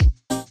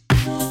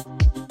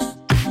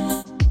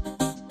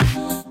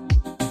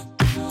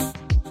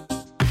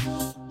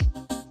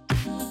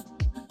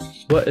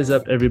What is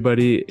up,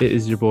 everybody? It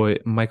is your boy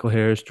Michael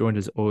Harris, joined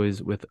as always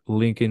with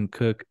Lincoln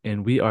Cook,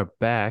 and we are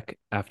back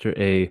after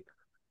a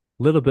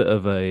little bit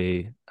of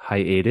a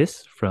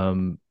hiatus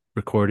from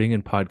recording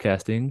and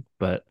podcasting,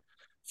 but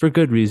for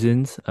good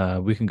reasons.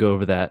 We can go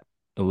over that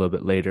a little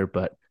bit later,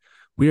 but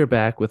we are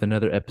back with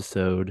another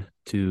episode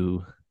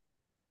to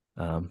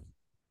um,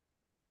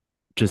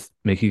 just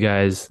make you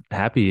guys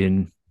happy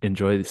and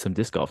enjoy some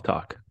disc golf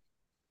talk.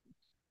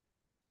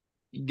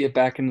 Get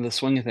back into the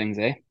swing of things,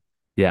 eh?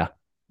 Yeah,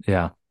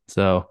 yeah.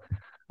 So,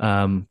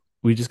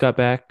 we just got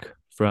back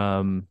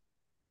from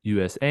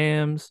US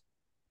AMs.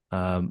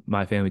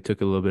 My family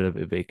took a little bit of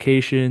a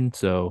vacation,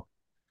 so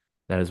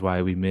that is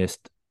why we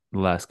missed the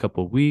last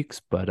couple of weeks.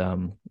 But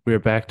we're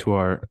back to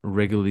our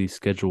regularly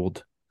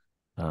scheduled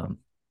um,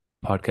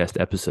 podcast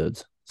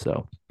episodes.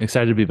 So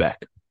excited to be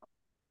back.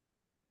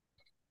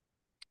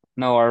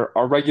 No,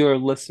 our regular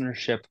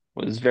listenership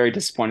was very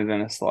disappointed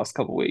in us the last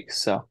couple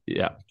weeks. So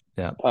Yeah,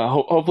 yeah,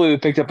 hopefully we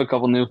picked up a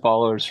couple new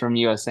followers from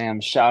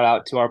USAM. Shout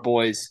out to our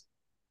boys,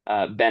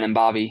 Ben and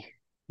Bobby,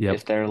 yep,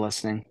 if they're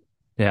listening.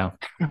 yeah.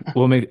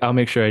 I'll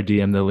make sure I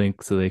DM the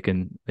link so they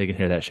can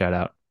hear that shout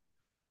out.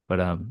 But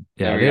There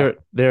yeah, we go.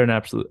 they're an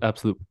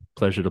absolute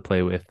pleasure to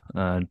play with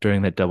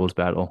during that doubles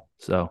battle.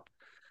 So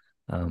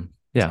It's a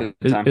yeah, good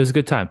it time. was a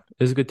good time.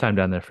 It was a good time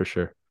down there for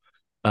sure.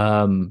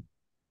 Um,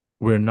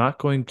 we're not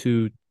going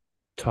to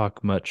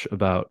talk much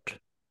about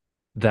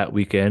that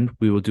weekend.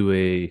 We will do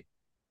a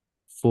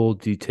full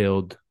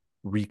detailed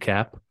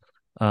recap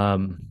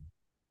um,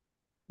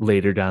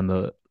 later down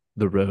the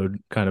road,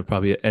 kind of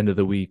probably at end of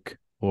the week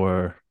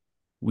or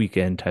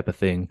weekend type of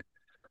thing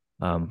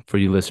for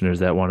you listeners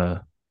that want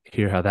to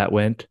hear how that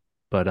went.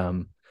 But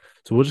so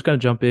we're just gonna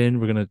jump in.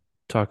 We're gonna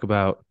talk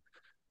about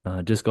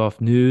disc golf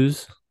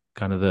news,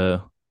 kind of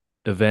the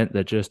event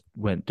that just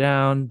went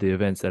down, the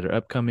events that are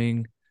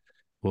upcoming.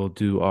 We'll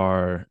do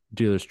our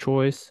dealer's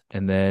choice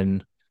and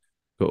then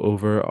go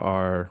over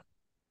our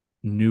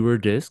newer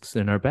discs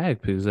in our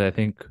bag because I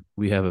think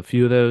we have a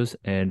few of those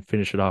and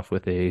finish it off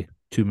with a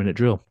 2 minute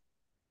drill.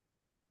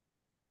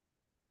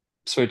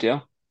 Sweet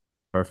deal.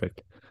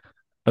 Perfect.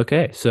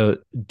 Okay, so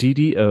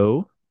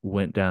DDO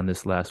went down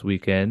this last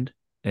weekend,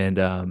 and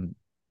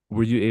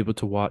were you able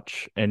to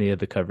watch any of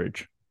the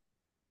coverage?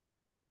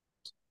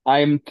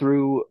 I'm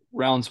through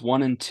rounds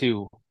one and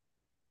two.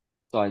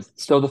 So I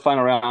still the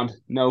final round,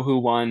 know who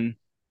won,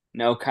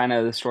 know kind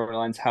of the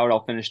storylines, how it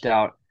all finished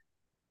out.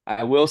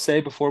 I will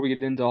say before we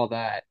get into all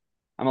that,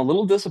 I'm a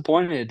little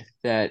disappointed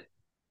that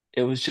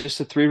it was just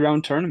a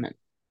three-round tournament.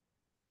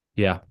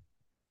 Yeah,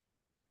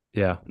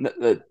 yeah.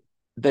 That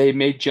they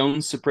made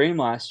Jones supreme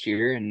last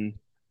year, and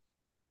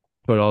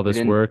Put all we this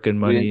didn't. work and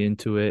We money didn't.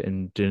 into it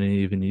and didn't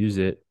even use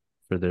it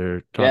for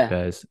their top Yeah,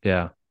 guys.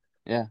 Yeah,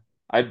 yeah.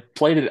 I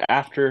played it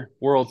after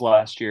Worlds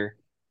last year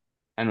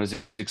and was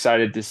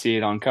excited to see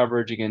it on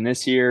coverage again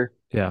this year,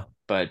 yeah,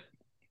 but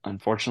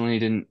unfortunately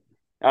didn't.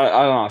 I don't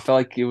know. I felt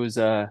like it was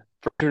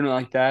for a tournament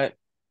like that.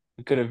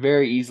 We could have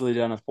very easily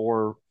done a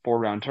four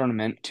round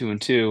tournament, two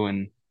and two,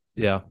 and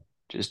yeah.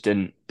 just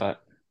didn't.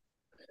 But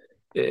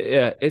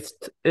Yeah,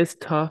 it's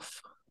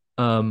tough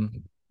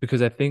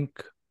because I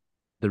think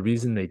the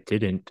reason they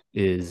didn't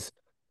is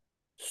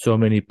so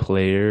many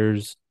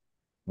players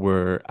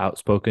were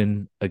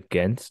outspoken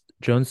against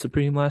Jones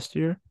Supreme last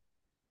year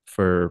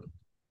for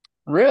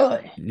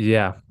really,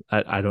 yeah,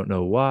 I don't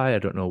know why, I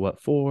don't know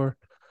what for.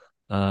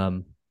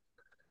 Um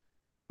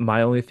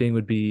my only thing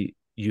would be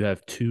you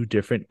have two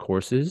different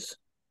courses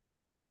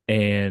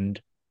and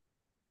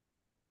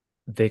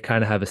they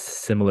kind of have a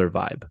similar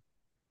vibe,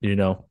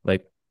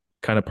 like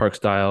kind of park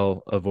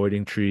style,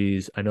 avoiding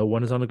trees. I know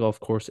one is on a golf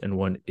course and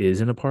one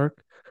is in a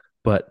park,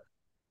 but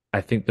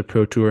I think the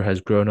Pro Tour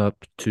has grown up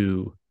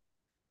to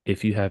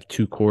if you have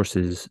two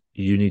courses,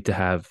 you need to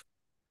have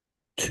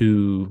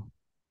two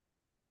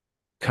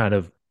kind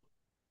of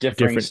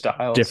differing different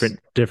styles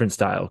different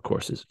style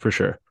courses for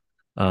sure.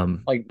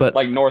 like But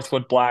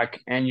Northwood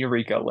Black and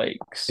Eureka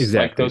Lakes. Like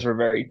exactly. those are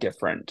very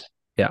different.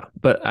 Yeah.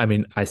 But I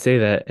mean, I say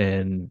that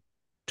and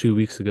 2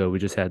 weeks ago we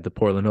just had the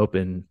Portland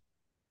Open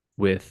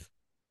with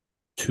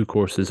two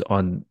courses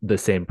on the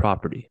same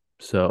property.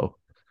 So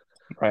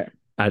Right.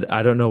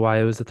 I don't know why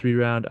it was a 3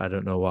 round. I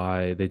don't know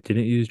why they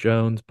didn't use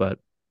Jones, but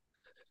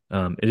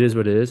it is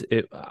what it is.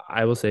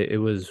 I will say it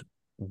was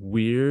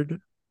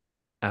weird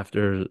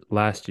after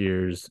last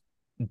year's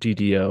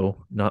DDO,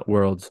 not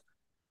Worlds,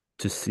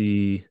 to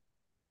see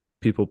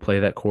people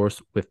play that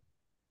course with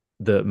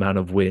the amount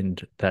of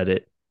wind that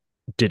it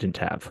didn't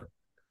have.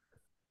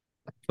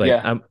 Like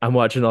Yeah. I'm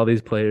watching all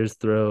these players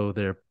throw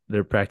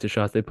their practice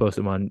shots. They post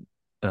them on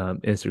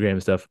Instagram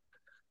and stuff,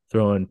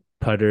 throwing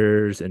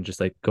putters and just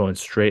like going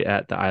straight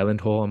at the island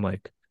hole. I'm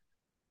like,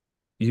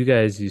 you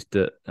guys used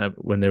to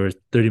when there was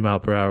 30 mile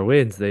per hour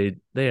winds, they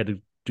had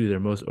to do their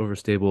most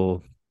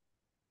overstable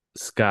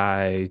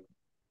sky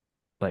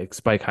like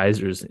spike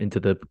hyzers into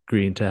the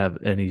green to have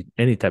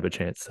any type of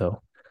chance.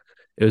 So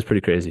it was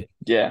pretty crazy.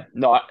 Yeah.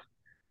 No,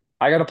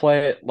 I got to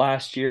play it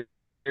last year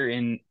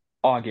in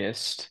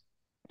August,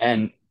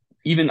 and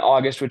even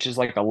August, which is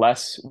like a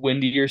less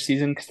windier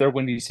season, because their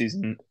windy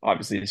season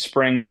obviously is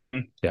spring.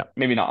 Yeah.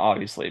 Maybe not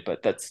obviously,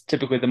 but that's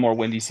typically the more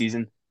windy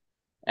season.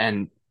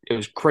 And it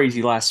was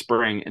crazy last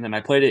spring, and then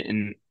I played it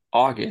in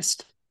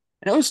August,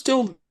 and it was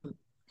still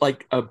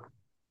like a.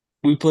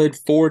 We played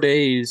 4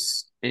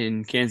 days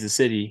in Kansas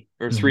City,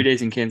 or Hmm. 3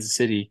 days in Kansas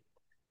City,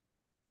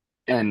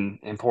 and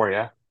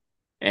Emporia,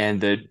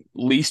 and the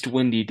least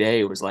windy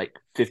day was like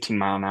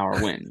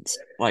 15-mile-an-hour winds.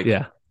 Like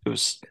Yeah. it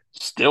was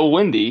still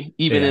windy,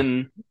 even Yeah.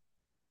 in.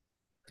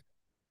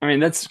 I mean,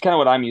 that's kind of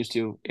what I'm used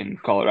to in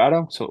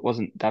Colorado, so it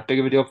wasn't that big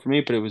of a deal for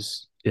me, but it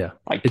was Yeah.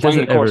 like It playing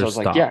the doesn't course. ever I was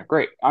like, stop. yeah,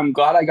 great. I'm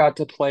glad I got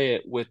to play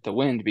it with the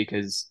wind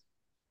because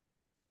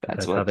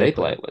that's That's how what they they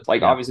play play it. it with.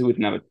 Like Yeah. obviously we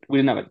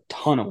didn't have a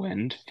ton of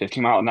wind.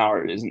 15 mile an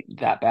hour isn't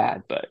that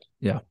bad, but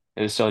Yeah.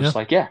 it was still Yeah. just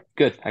like, yeah,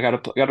 good. I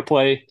got to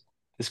play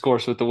this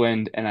course with the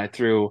wind, and I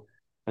threw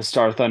a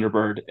Star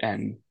Thunderbird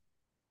and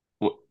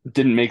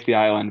didn't make the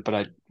island, but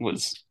I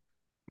was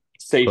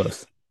safe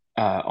Close.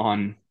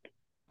 on.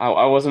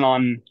 I wasn't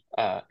on in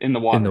the In the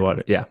water,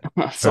 water. Yeah.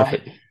 so I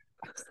Perfect.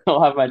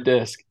 still have my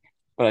disc,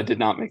 but I did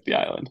not make the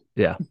island.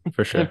 Yeah,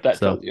 for If sure. that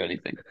So tells you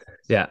anything.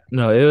 yeah,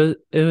 no,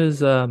 it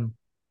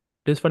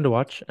was fun to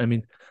watch. I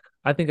mean,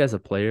 I think as a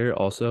player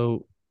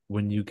also,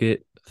 when you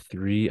get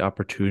three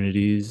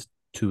opportunities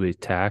to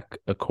attack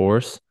a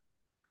course,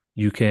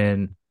 you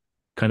can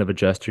kind of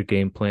adjust your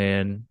game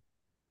plan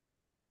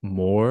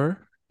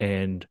more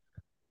and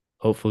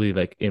hopefully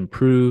like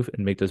improve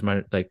and make those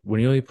minor, like when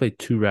you only play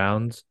 2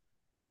 rounds,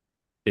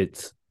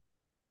 it's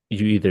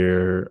you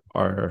either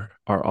are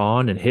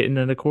on and hitting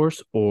at a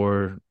course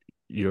or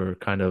you're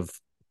kind of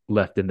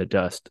left in the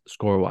dust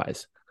score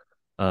wise.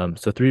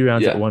 So 3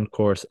 rounds at Yeah, one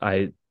course,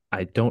 I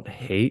don't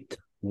hate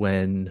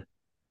when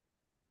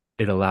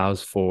it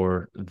allows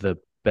for the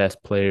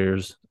best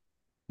players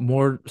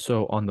more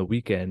so on the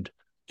weekend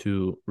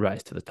to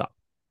rise to the top.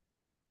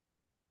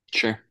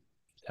 sure.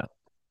 Yeah.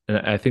 And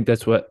I think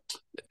that's what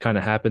kind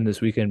of happened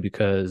this weekend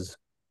because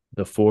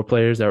the 4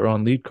 players that were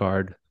on lead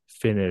card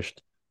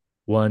finished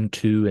 1,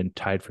 2, and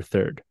tied for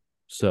third.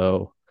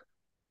 So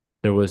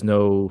there was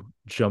no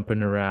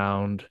jumping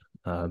around,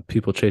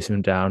 people chasing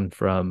them down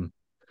from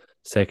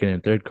second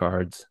and third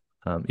cards,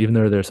 even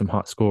though there's some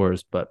hot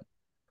scores, but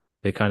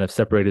they kind of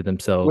separated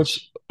themselves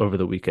Which over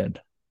the weekend.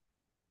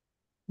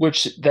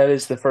 which that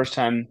is the first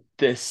time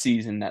this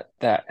season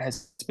that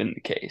has been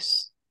the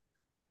case.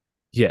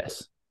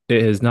 Yes,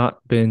 it has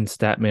not been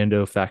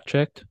Statmando fact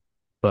checked,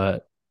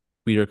 but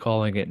we are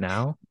calling it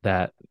now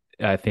that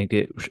I think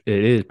it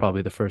is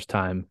probably the first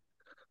time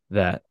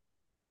that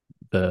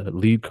the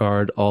lead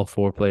card, all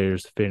 4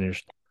 players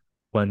finished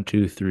 1,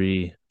 2,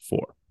 3,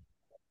 4.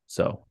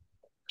 So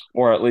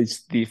Or at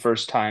least the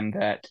first time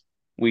that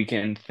we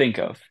can think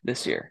of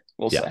this year,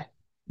 we'll yeah, say.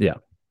 yeah.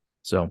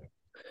 So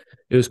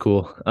it was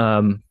cool.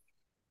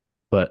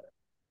 But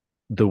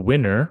the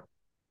winner,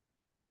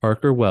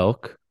 Parker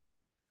Welk,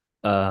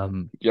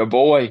 Your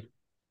boy.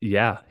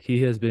 yeah,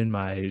 he has been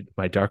my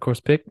dark horse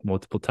pick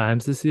multiple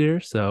times this year.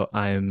 So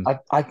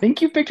I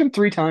think you picked him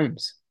 3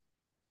 times.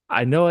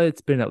 I know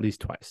it's been at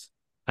least twice.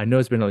 I know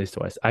it's been at least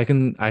twice. I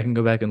can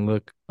go back and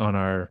look on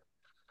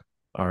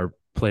our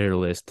player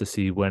list to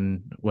see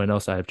when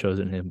else I have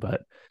chosen him,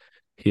 but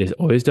he has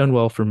always done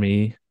well for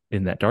me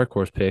in that dark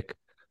horse pick,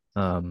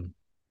 um,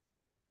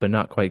 but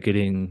not quite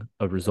getting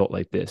a result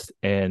like this.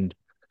 And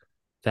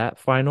that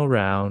final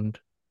round,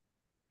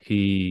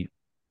 he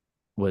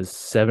was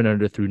 7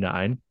 under through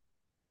 9,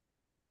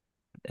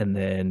 and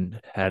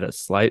then had a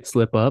slight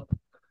slip up.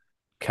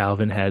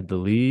 Calvin had the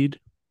lead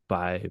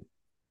by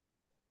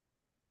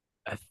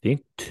I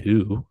think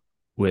 2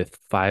 with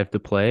 5 to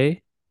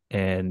play,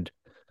 and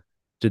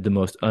did the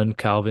most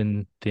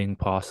un-Calvin thing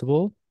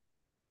possible.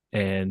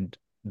 And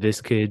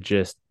this guy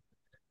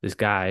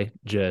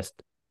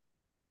just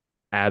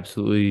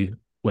absolutely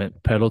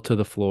went pedal to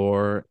the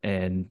floor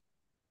and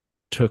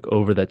took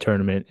over that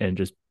tournament and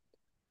just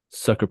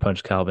sucker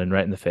punched Calvin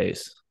right in the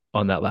face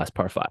on that last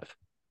par five.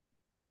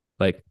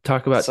 Like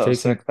talk about So taking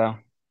sick though.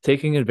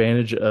 taking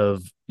advantage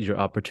of your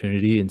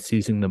opportunity and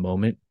seizing the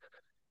moment.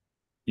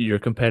 Your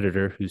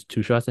competitor who's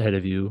 2 shots ahead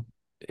of you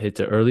hits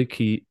an early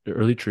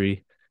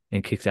tree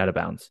and kicks out of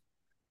bounds.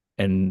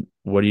 And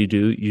what do?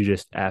 You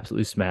just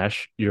absolutely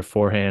smash your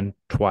forehand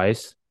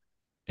twice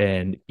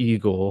and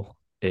eagle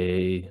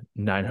a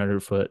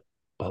 900-foot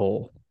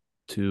hole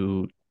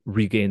to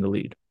regain the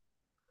lead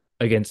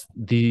against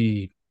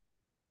the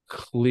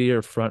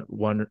clear front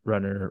one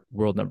runner,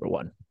 world number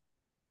one.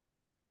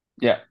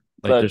 Yeah.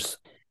 Like The there's,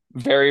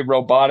 very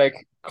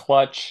robotic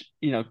clutch,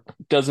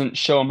 doesn't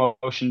show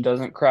emotion,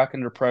 doesn't crack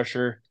under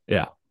pressure,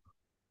 yeah,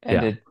 and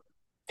yeah, to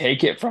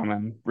take it from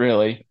him,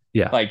 really.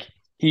 yeah, Like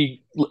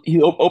he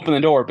opened the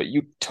door, but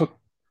you took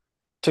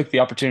the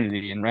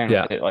opportunity and ran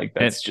yeah, with it. Like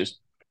and that's just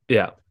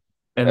yeah,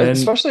 and then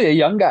especially a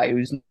young guy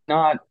who's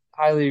not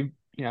highly,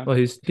 well,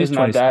 he's doesn't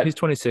have 20, that. he's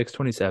 26,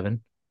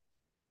 27,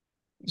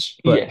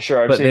 Yeah,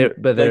 sure. I'm saying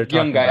but they're like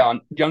young talking guy about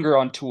on younger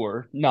on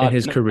tour, in not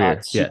his not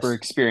career, super yes,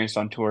 experienced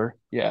on tour.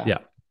 Yeah.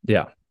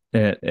 yeah,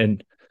 yeah,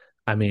 and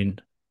I mean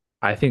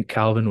I think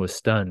Calvin was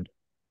stunned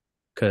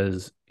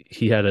because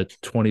he had a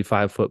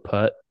 25-foot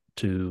putt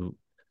to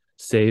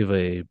save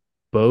a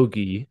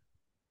bogey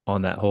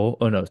on that hole.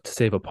 Oh no, to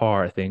save a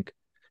par, I think,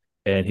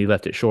 and he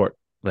left it short.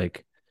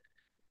 Like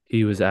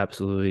he was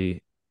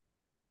absolutely.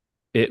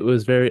 It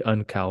was very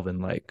un-Calvin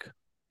like.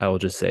 I will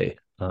just say,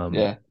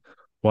 Yeah.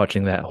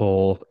 watching that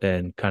hole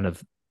and kind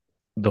of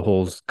the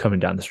holes coming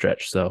down the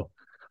stretch. So,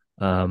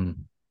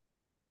 um,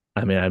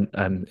 I mean,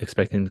 I'm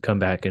expecting to come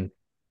back and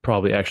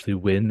probably actually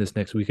win this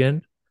next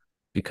weekend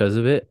because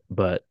of it.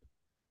 But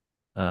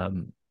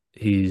um,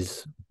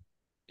 he's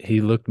he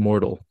looked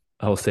mortal.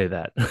 I'll say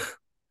that.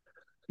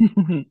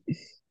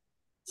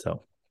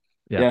 So,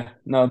 yeah, Yeah,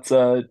 no, it's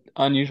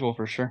unusual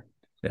for sure.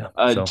 yeah.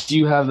 So Do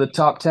you have the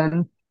top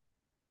 10?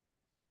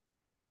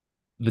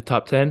 the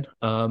top 10,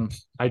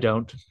 I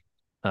don't.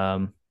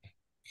 Um,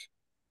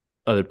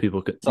 other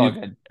people could. It's all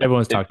good.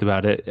 Everyone's If talked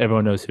about it.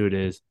 Everyone knows who it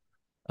is.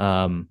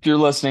 Um, you're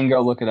listening,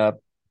 go look it up.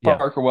 yeah,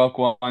 Parker Welk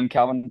won,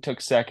 Calvin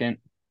took second,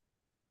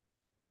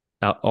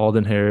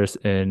 Alden Harris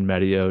and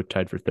Matteo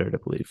tied for third, I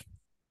believe.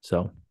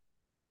 So,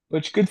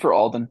 which good for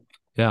Alden.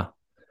 yeah.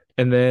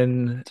 And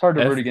then It's hard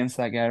to root against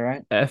that guy,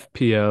 right?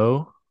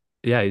 FPO,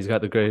 yeah, he's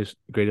got the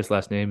greatest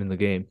last name in the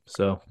game.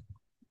 So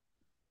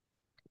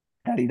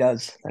That he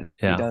does. That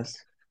he yeah. does.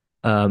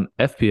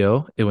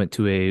 FPO, it went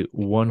to a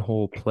one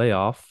hole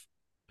playoff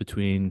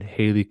between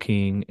Haley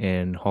King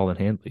and Holland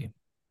Handley.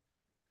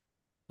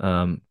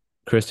 Um,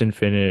 Kristen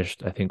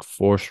finished, I think,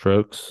 4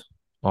 strokes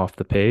off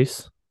the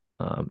pace,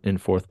 in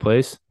fourth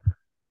place.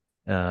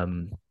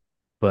 Um,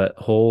 but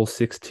hole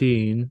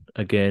 16,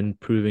 again,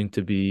 proving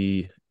to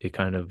be a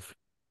kind of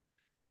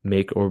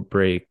make or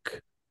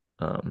break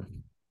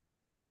um,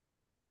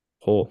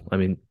 hole. I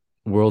mean,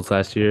 Worlds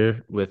last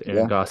year with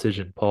Aaron Yeah. Gossage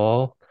and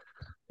Paul,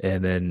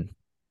 and then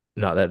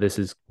not that this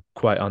is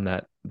quite on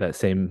that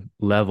same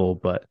level,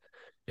 but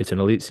it's an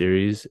elite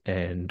series,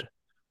 and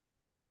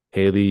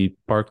Haley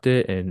parked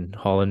it, and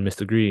Holland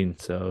missed a green,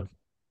 so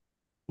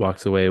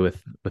walks away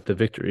with the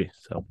victory.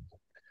 So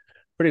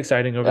pretty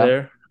exciting over Yeah.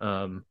 there.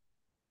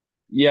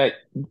 Yeah.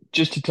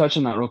 Just to touch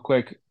on that real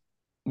quick,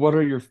 what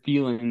are your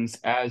feelings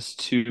as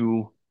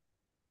to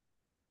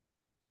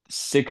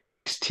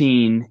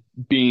 16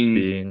 being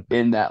Being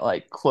in that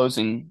like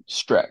closing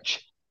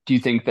stretch? Do you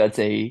think that's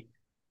a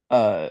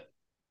uh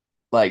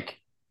like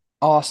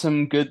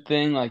awesome good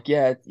thing? Like,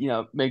 yeah,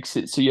 makes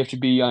it so you have to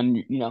be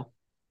on,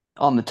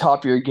 on the top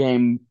of your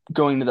game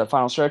going to that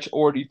final stretch,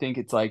 or do you think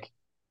it's like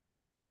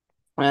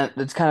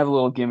that's kind of a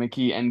little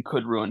gimmicky and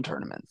could ruin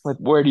tournaments? Like,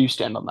 where do you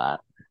stand on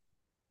that?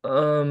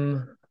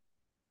 um,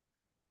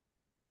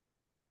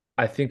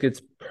 I think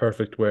it's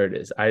perfect where it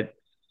is. I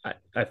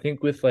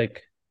think with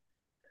like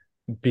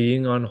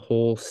being on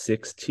hole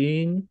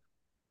 16,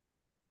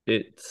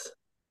 it's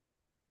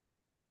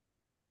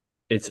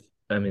it's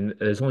I mean,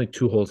 there's only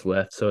 2 holes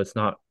left, so it's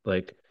not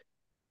like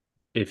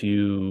if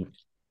you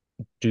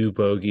do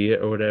bogey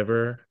it or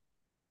whatever,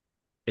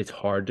 it's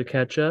hard to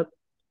catch up,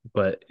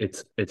 but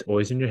it's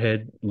always in your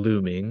head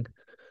looming.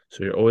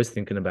 So you're always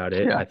thinking about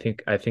it. Yeah, I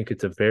think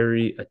it's a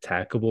very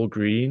attackable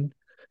green.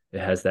 It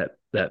has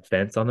that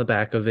fence on the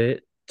back of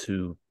it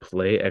to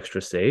play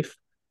extra safe.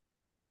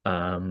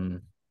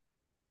 Um,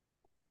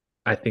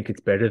 I think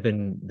it's better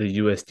than the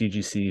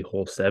USDGC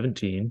hole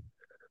 17,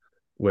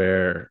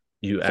 where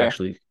you fair.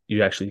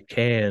 actually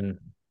can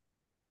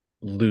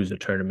lose a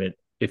tournament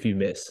if you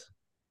miss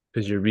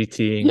because you're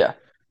reteeing. Yeah,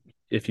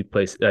 If you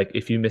place like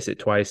if you miss it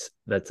twice,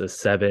 that's a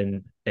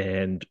 7,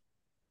 and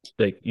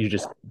like you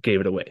just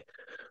gave it away.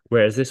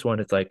 Whereas this one,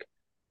 it's like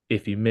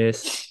if you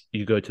miss,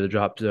 you go to the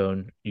drop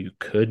zone, you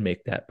could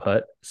make that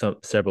putt.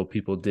 Several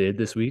people did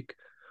this week,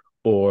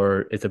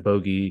 or it's a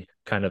bogey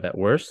kind of at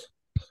worst.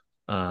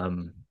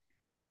 Um,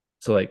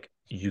 so like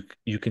you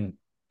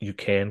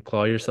can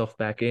claw yourself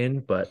back in,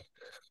 but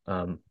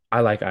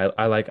I like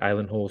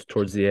island holes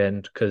towards the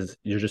end because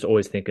you're just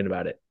always thinking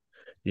about it.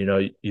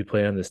 You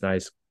play on this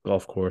nice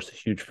golf course,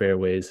 huge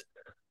fairways,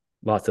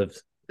 lots of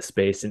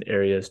space and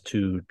areas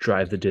to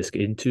drive the disc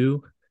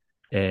into,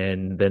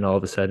 and then all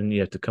of a sudden you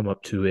have to come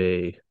up to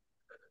a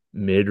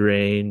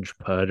mid-range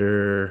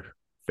putter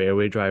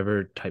fairway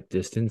driver type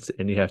distance,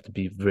 and you have to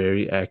be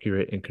very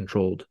accurate and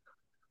controlled,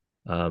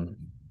 um,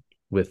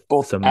 with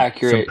both some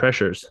accurate,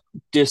 pressures.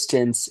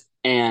 distance,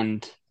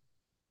 and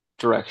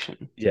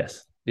direction.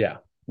 Yes, yeah,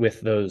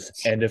 with those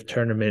end of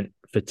tournament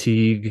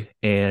fatigue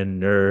and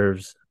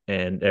nerves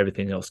and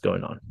everything else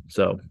going on.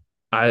 So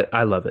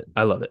I love it.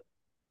 I love it.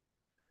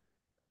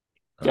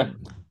 Yeah,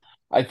 Um,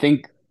 I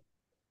think,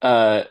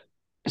 uh,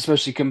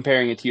 especially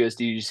comparing it to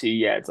USDGC,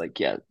 yeah, it's like,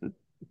 yeah,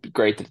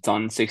 great that it's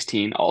on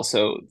 16.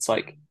 Also, it's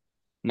like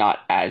not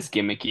as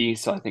gimmicky,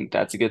 so I think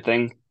that's a good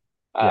thing.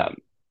 yeah, Um,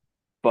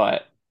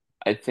 but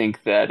I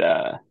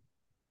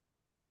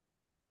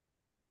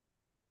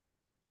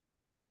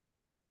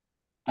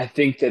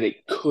think that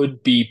it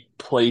could be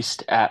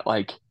placed at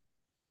like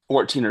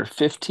 14 or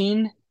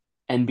 15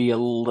 and be a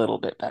little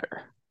bit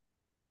better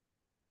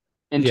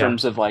in yeah,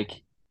 terms of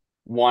like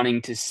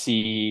wanting to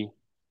see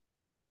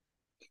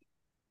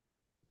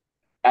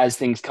as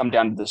things come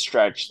down to the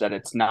stretch that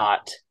it's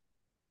not.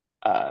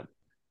 Uh,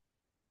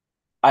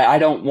 I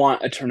don't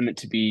want a tournament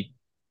to be.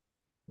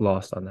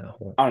 Lost on that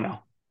hole. I don't know,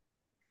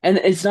 and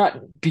it's not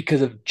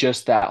because of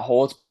just that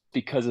hole. It's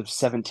because of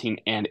 17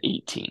 and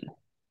 18.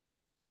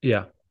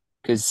 Yeah,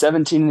 Because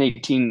 17 and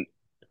 18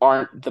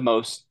 aren't the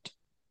most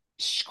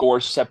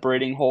score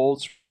separating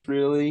holes,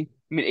 really.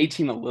 I mean,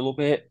 18 a little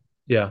bit,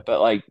 yeah,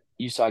 but like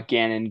you saw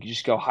Gannon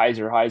just go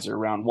hyzer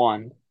round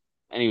one,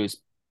 and he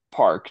was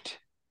parked.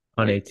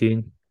 on Like,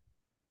 18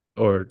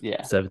 or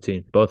yeah,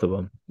 17, both of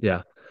them.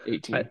 Yeah. I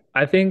 18.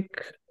 I think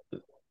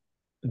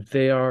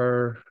they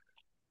are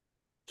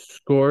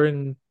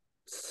scoring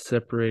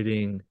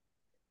separating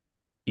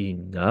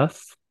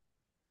enough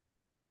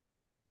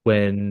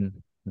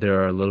when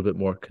there are a little bit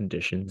more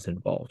conditions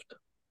involved.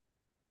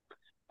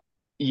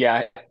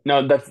 Yeah,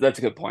 no, that's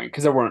a good point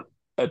because there weren't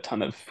a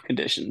ton of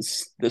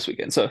conditions this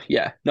weekend. So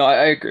yeah, no,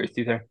 I agree with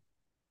you there.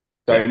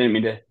 Sorry, I Yeah. didn't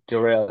mean to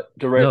derail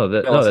No,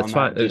 us that's on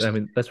that. fine. I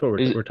mean, that's what we're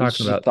It's talking just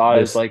a about thought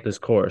is this like, this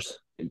course.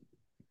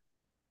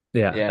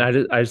 Yeah. yeah,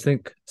 I just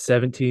think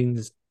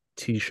 17's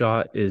tee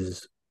shot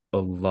is a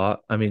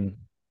lot. I mean,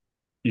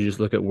 you just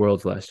look at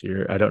Worlds last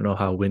year. I don't know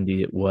how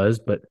windy it was,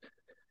 but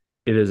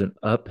it is an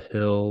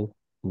uphill,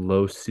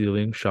 low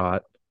ceiling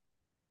shot.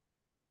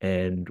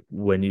 And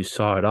when you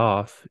saw it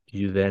off,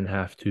 you then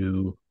have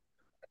to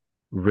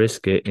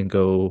risk it and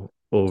go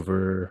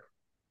over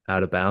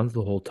out of bounds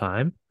the whole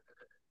time.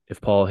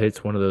 If Paul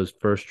hits one of those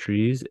first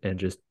trees and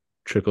just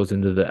trickles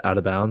into the out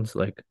of bounds,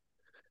 like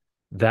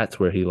that's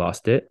where he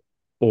lost it.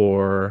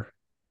 Or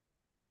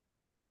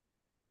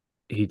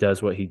he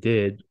does what he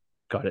did,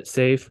 got it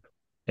safe,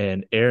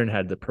 and Aaron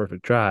had the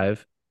perfect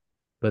drive,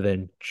 but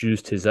then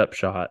juiced his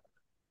upshot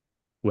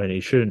when he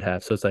shouldn't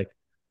have. So it's like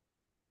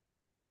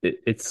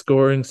it's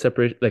scoring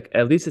separation. Like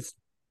at least it's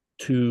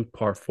two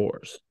par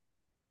fours.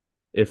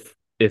 If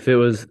it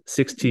was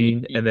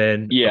 16 and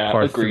then a yeah,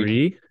 par agreed.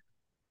 three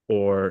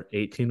or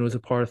 18 was a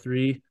par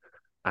three,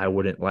 I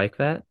wouldn't like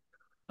that.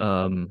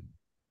 Um,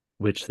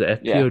 which the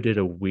Yeah, FPO did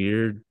a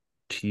weird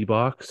tee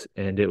box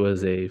and it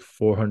was a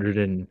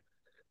 420-foot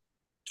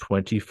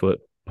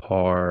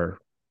par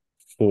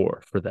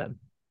four for them.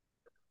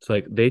 So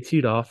like they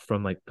teed off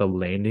from like the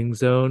landing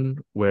zone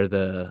where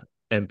the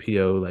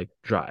MPO like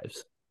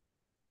drives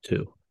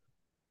to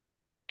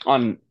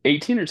on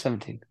 18 or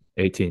 17.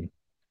 18.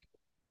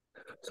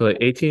 So like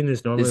 18 is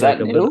Is normally like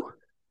that a little, new?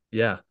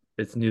 yeah,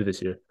 it's new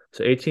this year.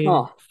 So 18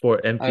 Huh.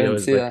 for I MPO didn't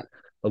is see like that.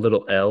 a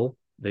little L.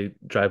 They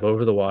drive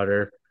over the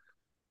water,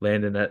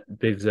 land in that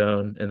big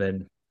zone, and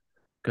then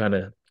kind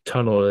of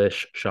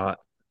tunnel-ish shot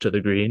to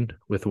the green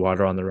with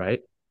water on the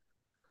right.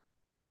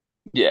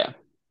 Yeah.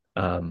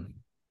 Um,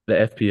 the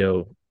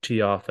FPO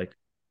tee off like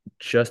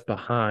just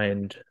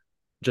behind,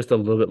 just a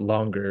little bit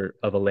longer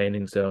of a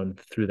landing zone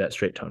through that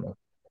straight tunnel,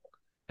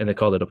 and they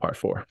called it a par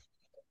four.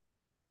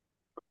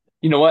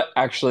 You know what?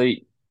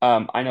 Actually,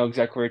 I know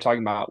exactly what you're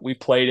talking about. We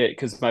played it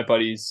because my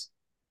buddies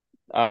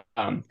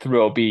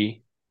threw OB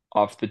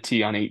off the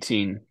tee on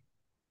 18.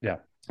 Yeah,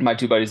 My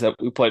two buddies that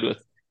we played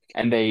with,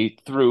 and they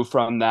threw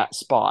from that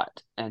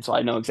spot. And so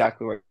I know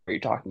exactly what you're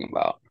talking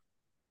about.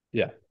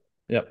 yeah,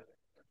 yep.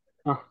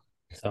 Huh.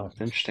 So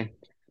It's interesting.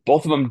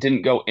 Both of them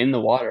didn't go in the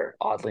water,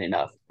 oddly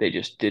enough. They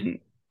just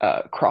didn't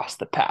cross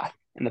the path.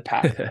 And the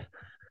path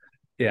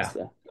yeah, is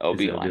the it's OB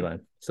the OB line. line.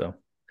 So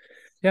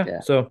yeah, Yeah.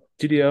 so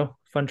DDO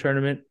fun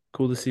tournament,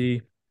 cool to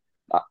see.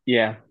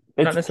 Yeah.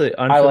 Not It's necessarily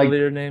I like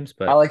unfamiliar names,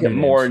 I but like it new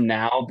more names.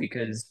 now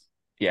because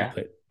You yeah,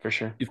 played, for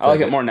sure. you've I like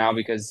played it it. more now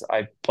because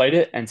I played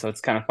it and so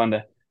it's kind of fun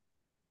to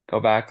go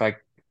back. Like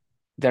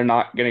they're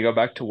not gonna go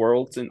back to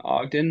Worlds in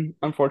Ogden,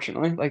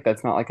 unfortunately. Like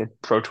that's not like a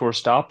pro tour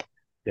stop.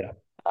 Yeah,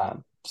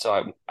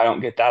 So I don't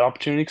get that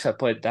opportunity because I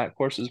played that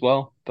course as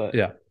well. But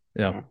yeah,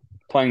 yeah.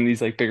 playing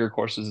these like bigger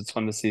courses, it's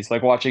fun to see. So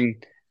like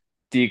watching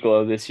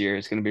D-Glow this year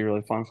is going to be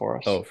really fun for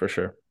us. Oh, for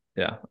sure.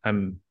 Yeah,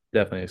 I'm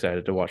definitely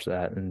excited to watch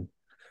that and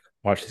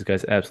watch these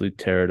guys absolutely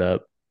tear it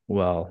up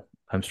while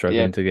I'm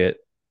struggling Yep. to get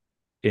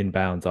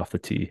inbounds off the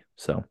tee.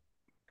 So,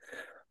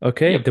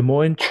 okay, Yep. Des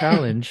Moines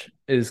Challenge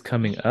is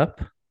coming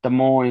up. Des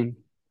Moines.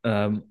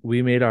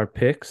 We made our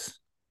picks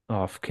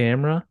off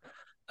camera.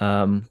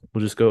 We'll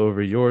just go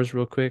over yours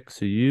real quick.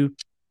 So you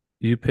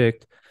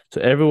picked.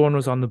 So everyone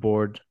was on the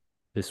board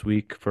this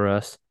week for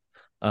us.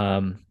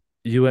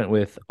 You went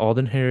with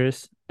Alden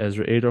Harris,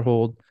 Ezra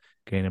Aderhold,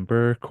 Gannon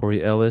Burr,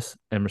 Corey Ellis,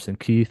 Emerson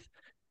Keith,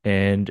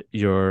 and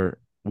your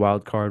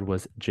wild card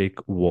was Jake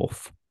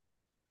Wolf.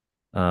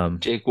 Um,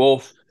 Jake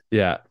Wolf.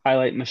 yeah.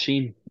 Highlight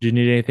machine. Do you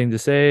need anything to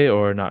say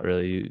or not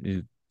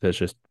really? That's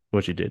just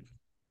what you did.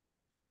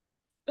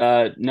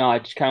 No, I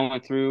just kind of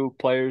went through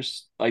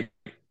players like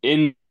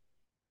in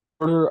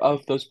order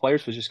of those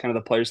players was just kind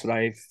of the players that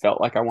I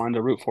felt like I wanted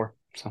to root for.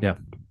 So Yeah.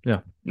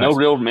 Yeah. no Nice.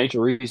 real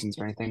major reasons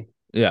or anything.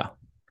 Yeah.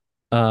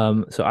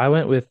 So I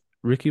went with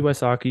Ricky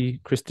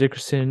Wysocki, Chris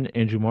Dickerson,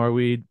 Andrew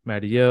Marweed,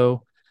 Matty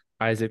Yo,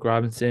 Isaac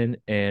Robinson,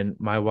 and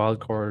my wild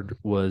card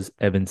was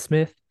Evan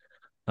Smith.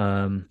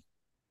 Um,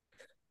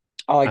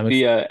 I like I'm ex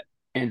the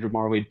Andrew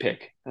Marweed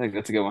pick. I think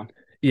that's a good one.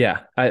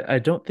 yeah, I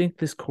don't think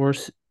this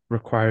course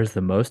requires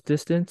the most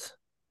distance.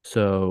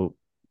 So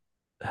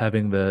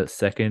having the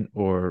second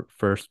or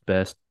first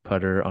best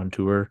putter on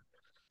tour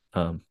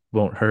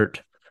won't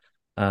hurt.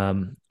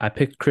 I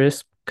picked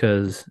Chris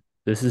because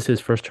this is his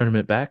first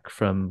tournament back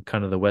from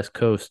kind of the West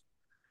Coast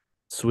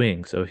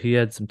swing. So he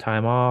had some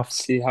time off.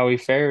 See how he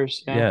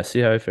fares. Yeah. Yeah, see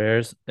how he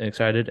fares.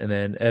 Excited. And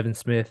then Evan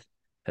Smith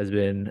has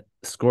been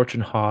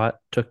scorching hot,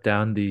 took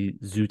down the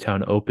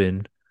Zootown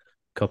Open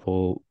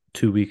couple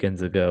 2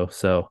 weekends ago.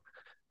 So,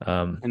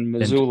 And and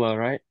Missoula,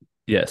 right?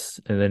 yes,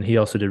 and then he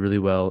also did really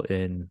well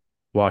in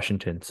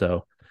Washington.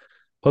 So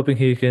hoping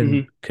he can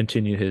Hmm.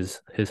 continue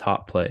his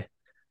hot play.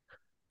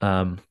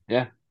 Um,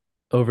 Yeah.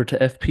 over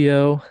to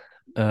FPO,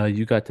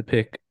 you got to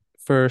pick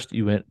first.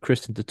 You went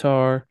Kristen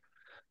Tatar.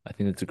 I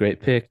think it's a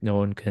great pick. No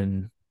one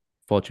can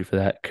fault you for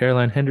that.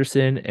 Caroline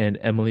Henderson and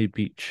Emily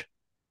Beach.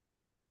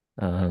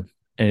 Uh,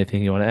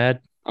 anything you want to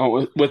add? Oh,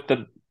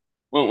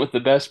 went with the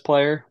best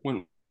player,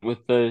 went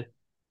with the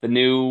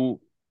new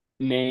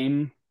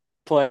name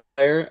player,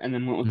 and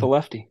then went with the Mm,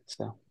 lefty.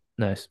 So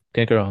nice.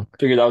 Can't go wrong.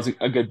 figured that was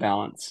a good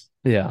balance.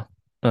 Yeah.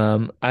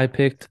 I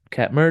picked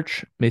Kat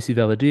Merch, Macy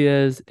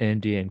Diaz,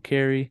 and Deanne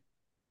Carey.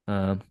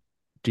 Um,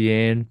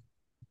 Deanne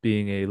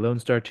being a Lone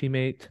Star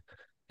teammate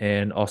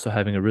and also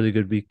having a really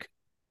good week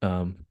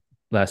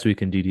last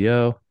week in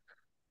DDO.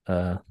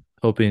 Uh,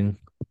 hoping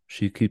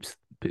she picks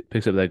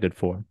up that good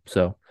form.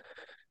 So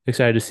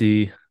excited to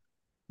see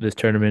this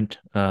tournament.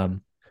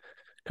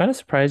 Kind of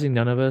surprising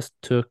none of us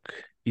took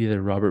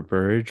either Robert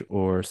Burridge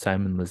or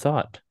Simon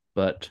Lizotte,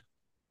 but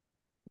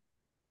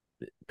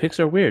picks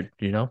are weird.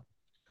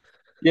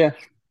 Yeah,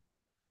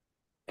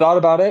 thought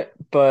about it,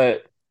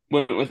 but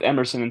went with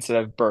Emerson instead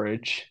of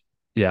Burridge,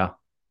 Yeah,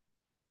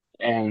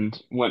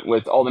 and went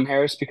with Alden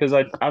Harris because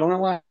I don't know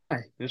why. I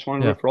just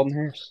wanted to yeah. root for Alden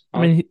Harris. I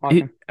mean, I like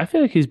him. I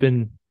feel like he's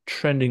been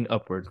trending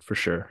upward for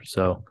sure.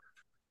 So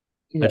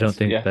I don't Yes,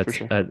 think yeah, for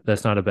sure.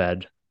 that's not a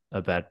bad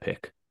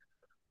pick.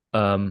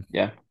 Um,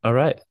 Yeah. all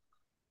right.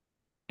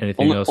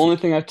 Anything else? Only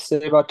thing I have to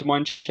say about Des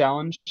Moines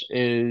Challenge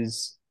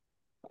is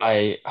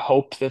I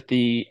hope that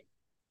the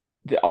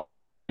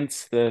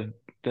audience, the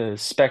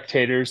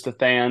spectators, the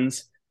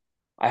fans,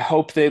 I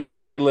hope they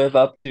live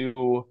up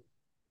to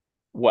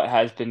what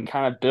has been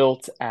kind of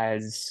built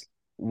as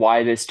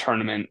why this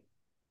tournament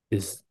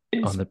Is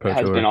on is the Pro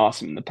has been Tour.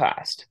 awesome in the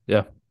past.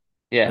 Yeah,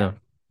 Yeah, no,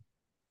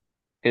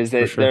 because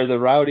for they're sure. the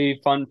rowdy,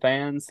 fun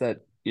fans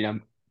that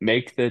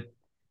make the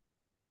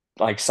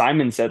like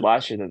Simon said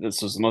last year that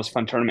this was the most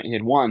fun tournament he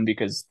had won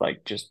because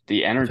like just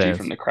the The energy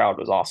from fans. the crowd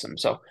was awesome.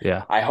 So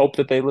Yeah, I hope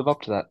that they live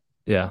up to that.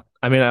 yeah.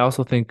 I mean, I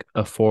also think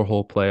a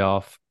four-hole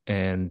playoff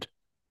and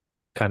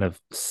kind of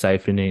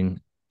siphoning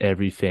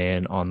every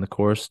fan on the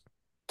course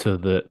to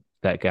the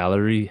that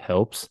gallery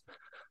helps.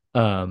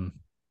 Um,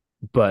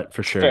 but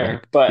for sure,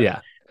 Fair, like,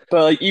 yeah,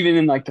 but like even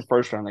in like the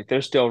first round, like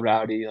they're still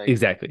rowdy, like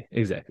exactly,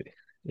 exactly.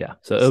 Yeah,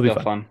 so it'll be still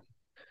fun. fun.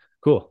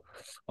 Cool.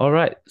 All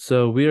right,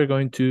 so we are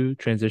going to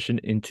transition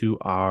into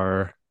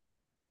our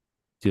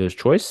dealer's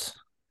choice,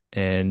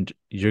 and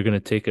you're going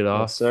to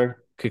Yes,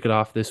 sir. kick it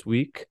off this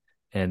week.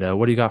 And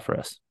what do you got for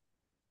us?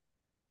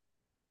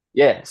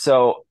 Yeah.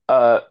 So,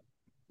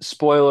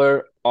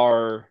 spoiler,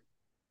 our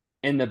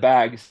in the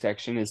bag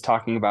section is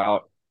talking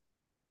about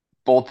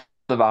both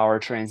of our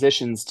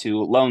transitions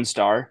to Lone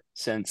Star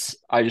since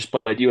I just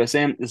played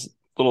USM. This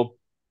little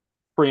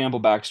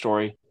preamble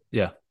backstory.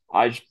 Yeah.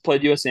 I just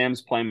played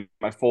USM's playing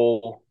my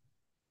full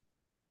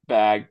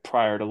bag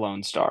prior to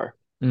Lone Star.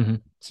 Hmm.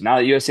 So now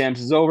that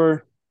USM's is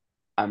over,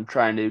 I'm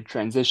trying to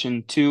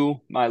transition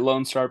to my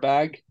Lone Star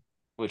bag,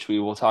 which we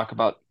will talk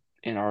about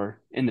in our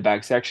in the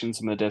bag section,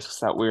 some of the discs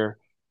that we're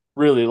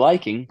really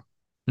liking.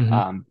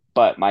 Hmm.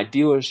 But my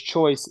dealer's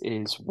choice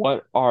is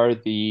what are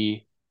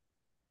the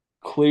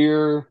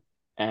clear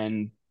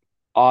and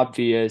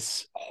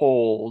obvious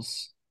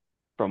holes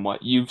from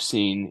what you've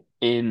seen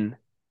in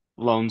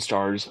Lone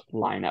Star's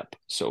lineup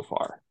so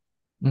far?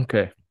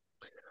 Okay.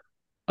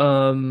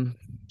 Um,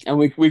 And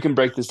we can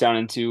break this down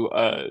into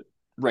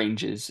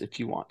ranges if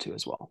you want to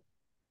as well.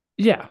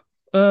 yeah.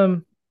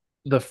 Um,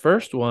 the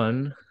first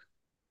one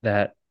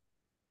that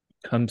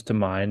comes to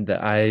mind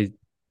that I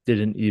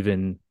didn't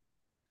even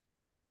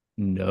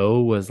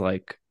know was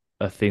like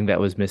a thing that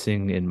was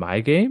missing in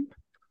my game.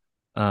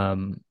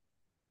 Um,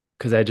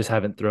 because I just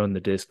haven't thrown the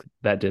disc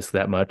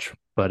that much,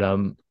 but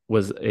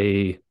was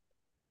a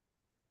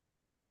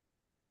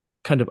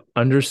kind of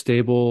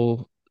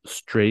understable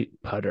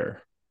straight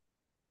putter.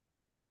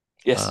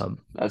 Yes, Um,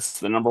 that's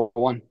the number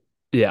one.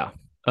 yeah.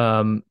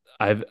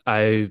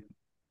 I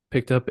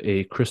picked up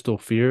a Crystal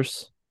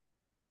Fierce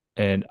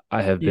and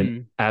I have been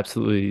Mm.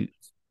 absolutely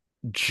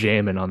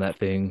jamming on that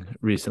thing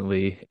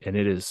recently, and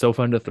it is so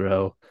fun to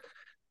throw.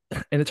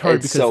 And it's hard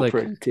It's because so like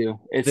pretty too.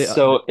 they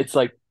It's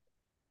like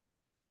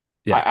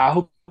yeah, I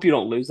hope you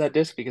don't lose that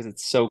disc because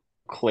it's so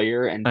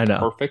clear and I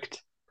know,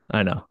 perfect.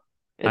 I know.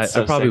 I It's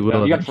I so probably sick will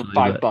though. You got it for eventually,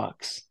 five but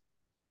bucks,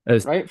 it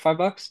was, right?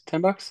 $5,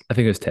 $10? I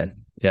think it was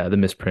 10. Yeah, the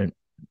misprint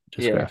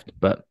just Yeah, graphed,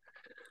 but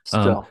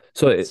still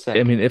so I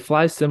sick. mean, it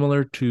flies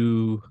similar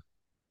to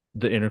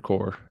the inner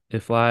core.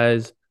 It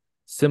flies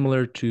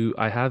similar to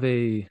I have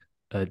a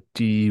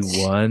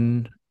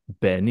D1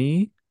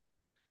 Benny,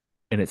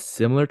 and it's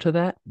similar to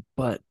that,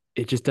 but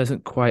it just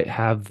doesn't quite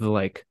have the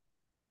like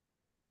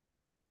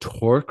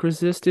torque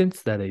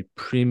resistance that a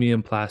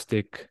premium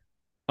plastic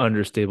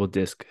understable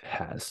disc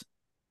has.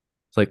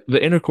 It's like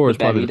the inner core The is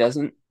probably Benny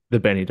doesn't. the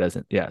Benny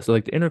doesn't. Yeah. So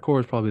like the inner core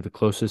is probably the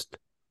closest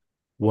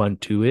one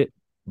to it.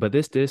 But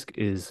this disc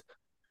is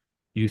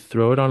you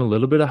throw it on a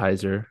little bit of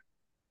hyzer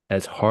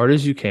as hard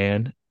as you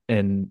can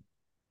and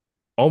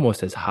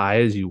almost as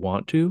high as you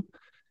want to,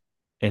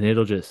 and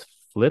it'll just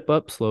flip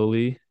up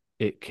slowly.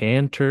 It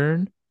can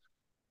turn,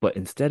 but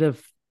instead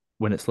of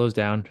when it slows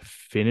down,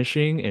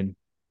 finishing and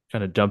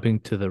kind of dumping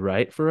to the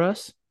right for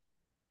us,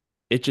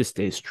 it just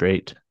stays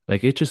straight.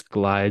 Like it just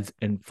glides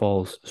and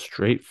falls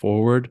straight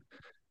forward.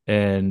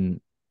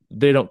 And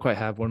they don't quite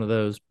have one of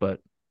those, but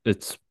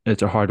it's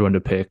a hard one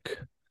to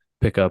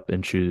pick up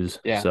and choose.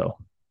 Yeah. So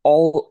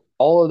All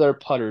of their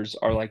putters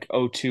are like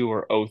O2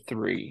 or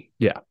O3.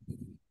 yeah,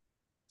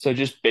 So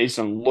just based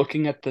on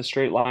looking at the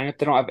straight lineup,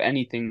 they don't have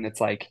anything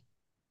that's like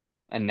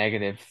a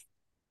negative,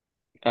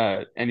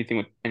 anything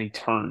with any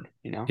turn,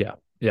 you know? yeah,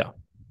 yeah.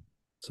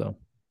 So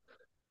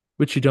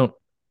which you don't.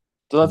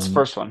 So that's the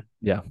first one.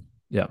 Yeah,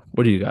 yeah.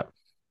 What do you got?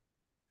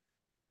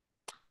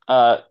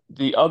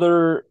 The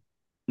other,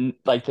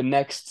 like the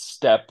next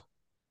step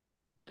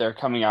they're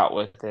coming out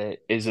with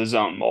it is a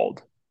zone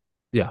mold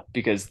Yeah.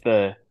 because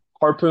the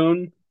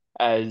Harpoon,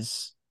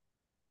 as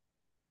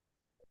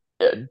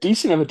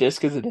decent of a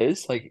disc as it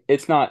is, like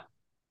it's not,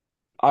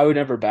 I would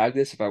never bag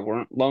this if I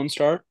weren't Lone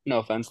Star. No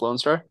offense, Lone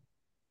Star.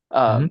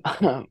 Hmm.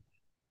 Um,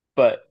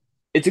 but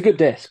it's a good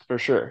disc for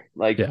sure.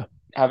 Like Yeah.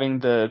 having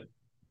the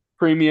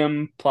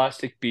premium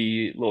plastic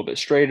be a little bit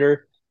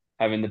straighter,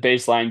 having the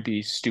baseline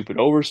be stupid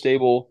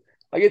overstable.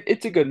 Like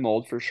it's a good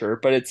mold for sure,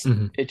 but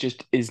Hmm. it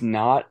just is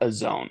not a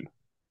zone.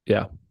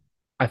 Yeah.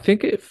 I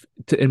think if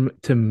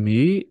to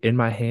me in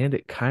my hand,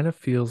 it kind of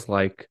feels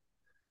like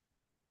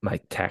my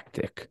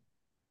tactic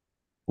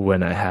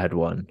when I had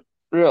one.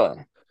 Really.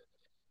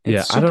 It's Yeah,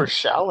 I super don't.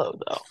 shallow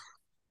though.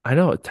 I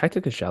know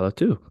tactic is shallow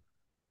too.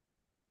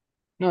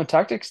 No,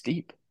 tactics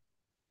deep.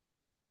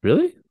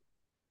 Really?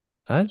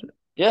 I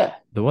Yeah.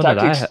 the one that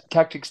I ha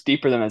Tactics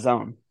deeper than a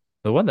zone.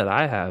 the one that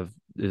I have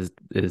is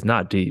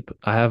not deep.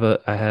 I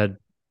had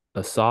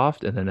a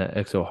soft and then an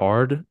exo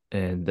hard,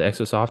 and the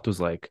exo soft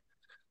was like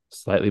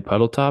slightly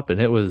puddle top,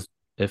 and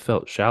it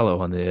felt shallow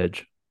on the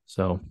edge.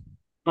 So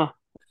Huh.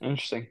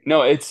 Interesting.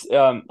 No, it's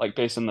like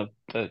based on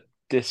the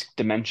disc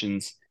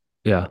dimensions,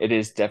 yeah. it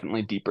is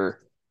definitely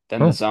deeper than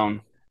the Oh,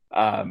 zone.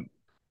 Um,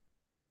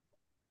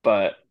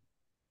 but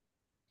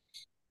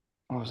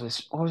what was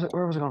this? What was it?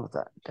 Where was I going with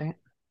that? Dang it.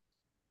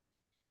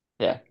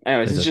 Yeah.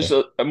 Anyways, it's it's just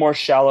okay. a more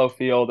shallow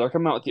feel. They're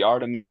coming out with the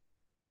Artem,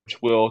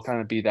 which will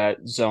kind of be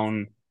that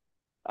zone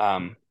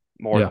um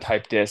more Yeah.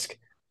 type disc.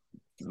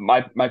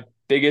 My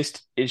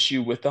biggest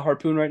issue with the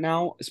Harpoon right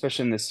now,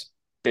 especially in this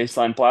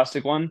baseline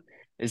plastic one,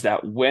 is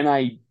that when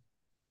I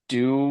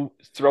do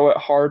throw it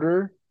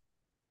harder,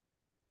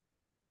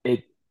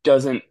 it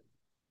doesn't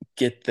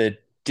get the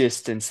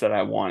distance that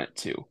I want it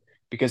to.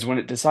 Because when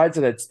it decides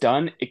that it's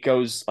done, it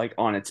goes like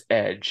on its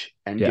edge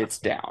and Yeah. gets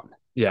down.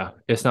 Yeah.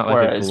 It's not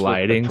like a Whereas with the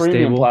gliding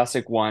premium stable.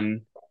 plastic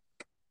one,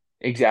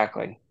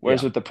 exactly.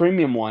 Whereas Yeah. with the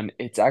premium one,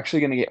 it's actually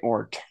going to get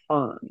more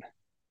turn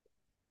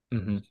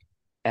Hmm.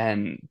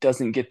 and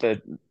doesn't get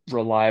the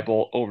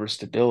reliable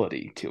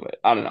overstability to it.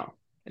 I don't know.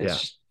 It's Yeah.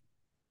 just,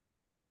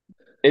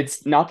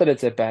 it's not that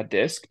it's a bad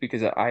disc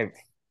because I've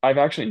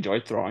actually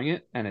enjoyed throwing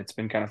it and it's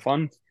been kind of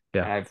fun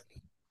Yeah. and I've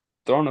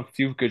thrown a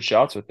few good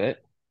shots with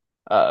it.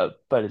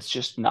 But it's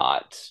just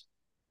not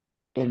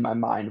in my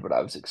mind what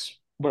I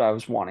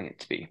was wanting it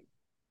to be.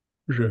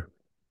 For sure.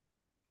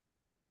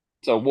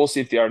 So we'll see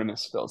if the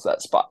Artemis fills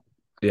that spot.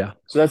 Yeah.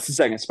 So that's the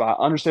second spot.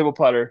 Understable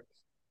putter,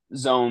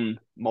 zone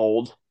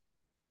mold.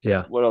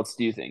 Yeah. What else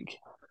do you think?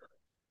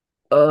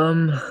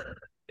 Um,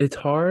 it's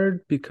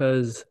hard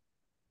because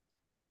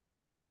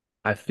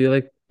I feel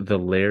like the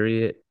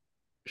lariat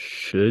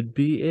should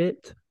be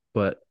it,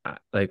 but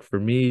like for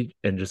me,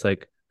 and just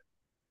like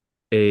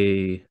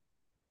a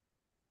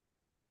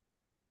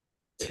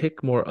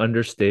tick more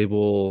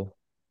understable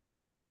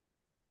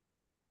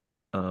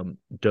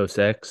Dos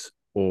Ex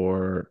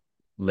or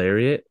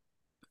lariat,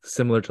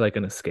 similar to like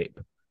an escape.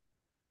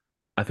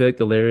 I feel like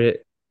the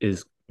lariat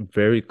is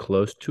very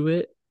close to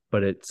it,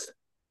 but it's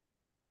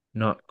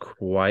not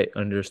quite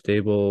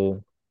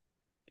understable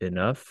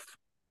enough.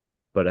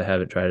 But I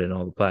haven't tried it in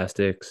all the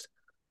plastics.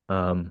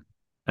 Um,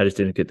 I just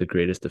didn't get the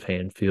greatest of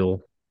hand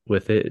feel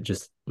with it. It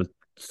just was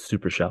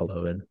super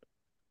shallow and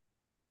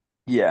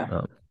Yeah.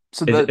 um,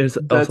 So it's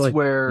also that's like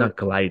where not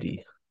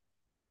glidey.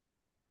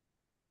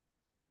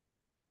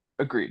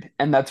 agreed.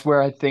 And that's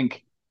where I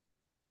think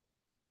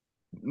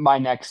my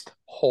next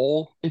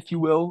hole, if you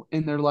will,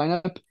 in their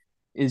lineup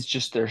is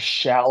just their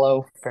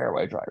shallow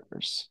fairway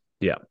drivers.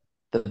 Yeah,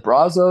 The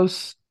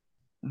Brazos,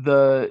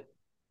 the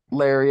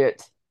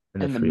Lariat,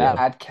 and the and the Frio.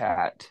 Mad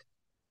Cat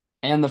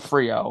and the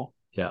Frio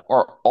Yeah,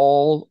 are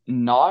all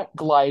not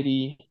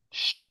glidey,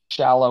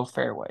 shallow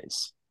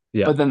fairways.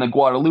 Yeah. But then the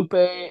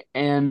Guadalupe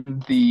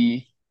and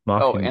the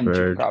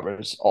Mockingbird. Chupacabra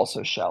is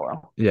also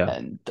shallow Yeah.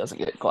 and doesn't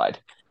get glide.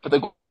 But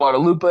the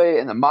Guadalupe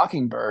and the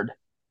Mockingbird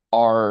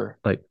are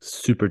Like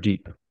super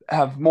deep.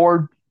 have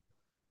more,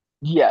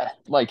 yeah,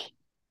 like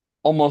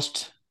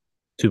almost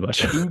Too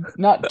much.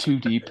 not too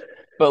deep,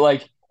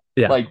 but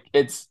Yeah. like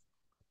it's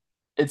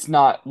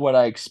not what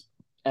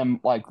am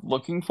like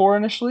looking for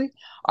initially.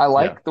 I Yeah.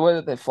 like the way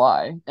that they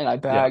fly, and I Yeah.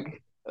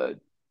 bag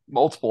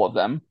multiple of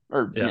them,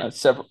 or Yeah.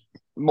 several,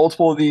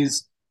 multiple of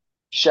these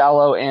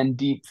shallow and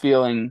deep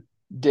feeling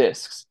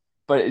discs.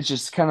 But it's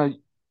just kind of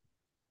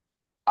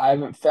I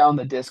haven't found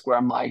the disc where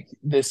I'm like,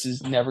 this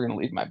is never going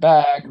to leave my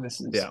bag. This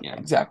is Yeah.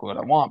 exactly what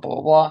I want. Blah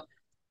blah blah.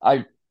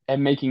 I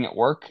am making it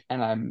work,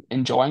 and I'm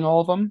enjoying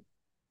all of them.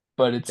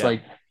 But it's Yeah.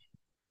 like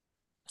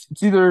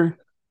it's either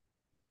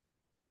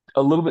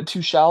a little bit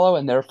too shallow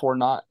and therefore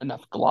not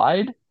enough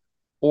glide,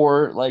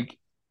 or like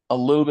a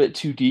little bit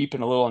too deep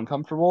and a little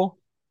uncomfortable,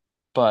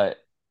 but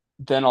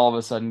then all of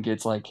a sudden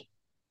gets like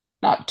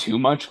not too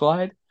much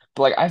glide.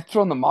 But like I've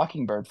thrown the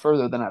Mockingbird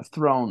further than I've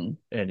thrown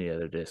Any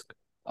other disc.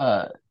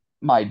 uh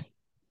my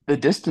the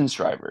distance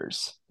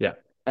drivers. Yeah.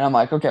 And I'm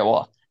like, okay,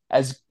 well,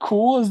 as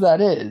cool as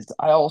that is,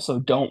 I also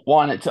don't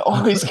want it to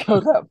always go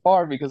that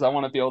far because I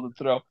want to be able to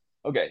throw,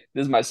 okay,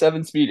 this is my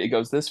 7 speed, it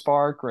goes this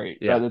far, great.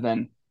 Yeah. Rather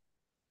than,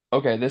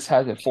 okay, this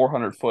has a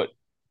 400-foot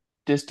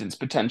distance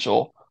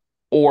potential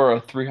or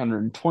a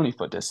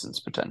 320-foot distance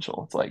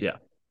potential. It's like Yeah.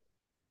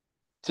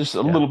 just a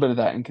Yeah. little bit of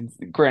that.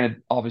 And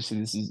granted, obviously,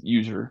 this is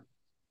Yeah.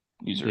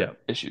 user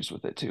issues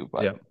with it too.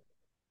 But Yeah.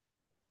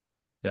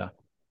 Yeah.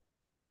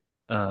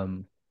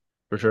 Um,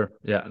 for sure.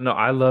 Yeah. No,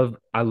 I love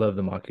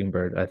the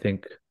Mockingbird. I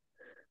think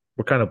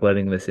we're kind of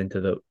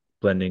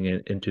blending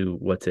it into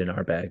what's in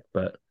our bag,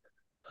 but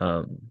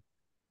um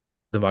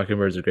the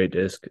Mockingbird is a great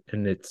disc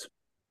and it's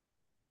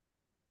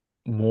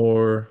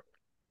more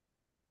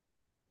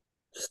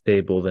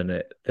stable than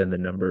the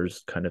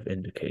numbers kind of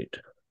indicate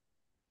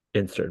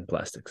in certain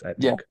plastics, I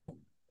yeah, think.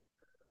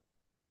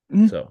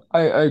 mhm. So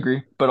I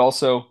agree. But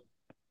also,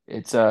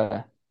 it's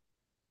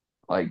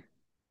like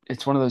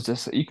it's one of those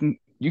discs that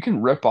you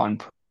can rip on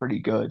pretty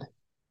good,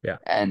 yeah.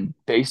 and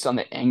based on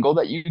the angle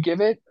that you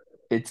give it,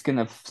 it's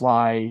gonna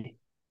fly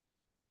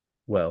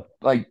Well,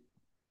 like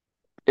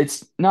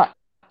it's not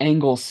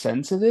angle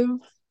sensitive,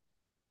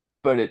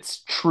 but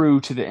it's true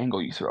to the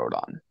angle you throw it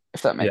on,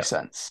 if that yeah. makes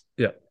sense.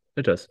 Yeah.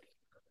 It does,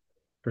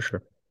 for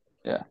sure.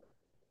 Yeah.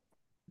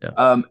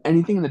 Yeah.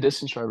 Anything in the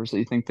distance drivers that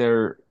you think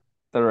there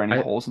are any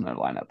I holes in their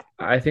lineup?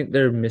 I think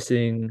they're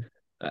missing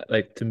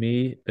like to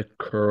me the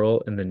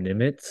curl and the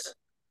Nimitz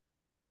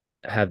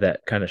have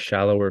that kind of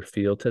shallower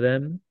feel to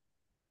them,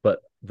 but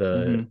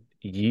the Hmm.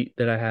 Yeet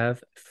that I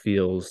have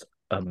feels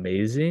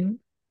amazing.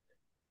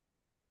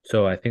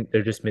 So I think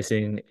they're just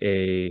missing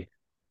a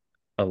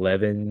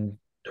 11,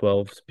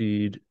 12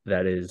 speed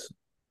that is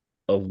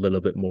a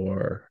little bit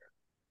more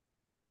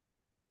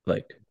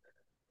like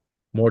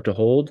more to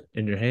hold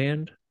in your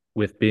hand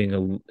with being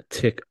a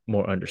tick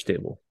more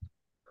understable.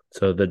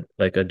 So the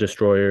like a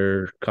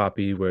destroyer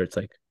copy where it's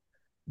like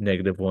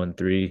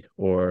 -1.3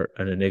 or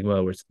an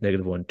Enigma where it's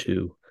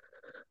 -1.2.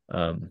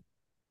 Um,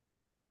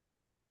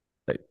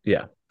 like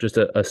yeah, just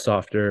a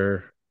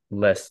softer,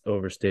 less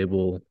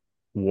overstable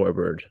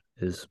Warbird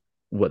is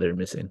what they're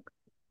missing.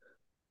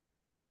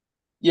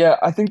 Yeah,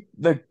 I think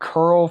the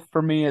curl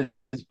for me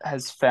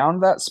has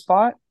found that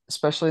spot,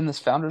 especially in this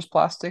Founders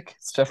plastic.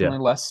 It's Yeah, definitely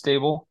less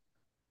stable.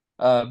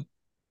 Uh,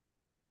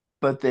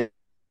 but they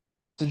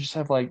just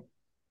have like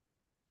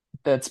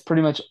that's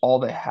pretty much all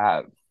they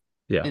have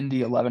yeah, in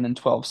the 11 and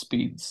 12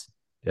 speeds,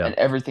 yeah, and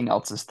everything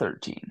else is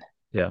 13.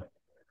 yeah.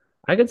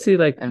 I could see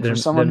like And for they're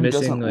someone who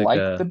missing doesn't like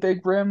like the a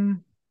big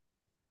rim,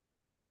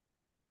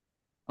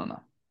 I don't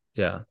know.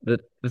 yeah. The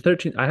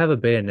 13 I have a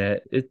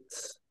bayonet.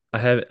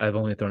 I've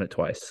only thrown it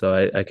twice, so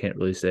I can't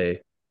really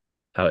say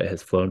how it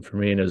has flown for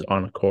me and it was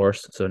on a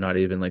course, so not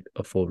even like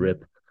a full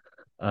rip.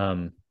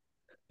 Um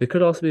they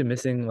could also be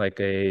missing like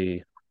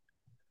a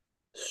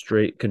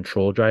straight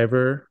control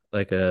driver,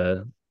 like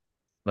a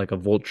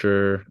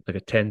vulture, like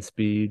a 10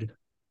 speed,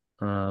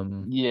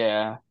 um,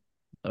 Yeah,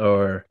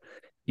 or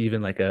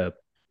even like a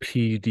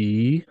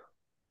PD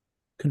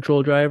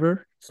control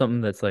driver,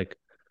 something that's like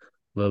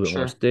a little bit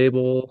more sure.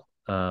 stable.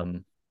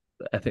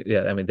 I think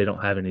yeah, I mean they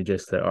don't have any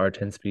discs that are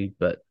 10 speed,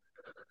 but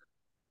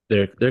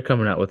they're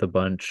coming out with a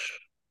bunch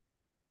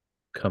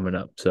coming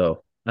up.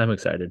 So I'm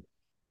excited.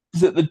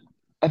 Is it the?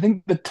 I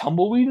think the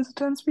tumbleweed is a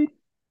 10 speed,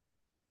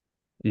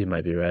 You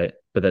might be right.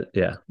 But that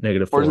yeah,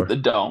 negative or is it four. the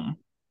dome?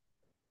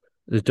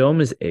 The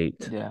dome is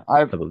 8, Yeah,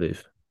 I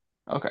believe.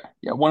 okay.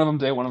 Yeah, one of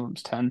them's 8, one of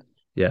them's 10.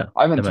 Yeah,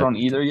 I it haven't might thrown be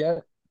 10. either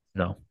yet,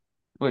 No,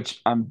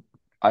 which I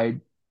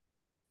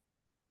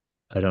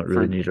I don't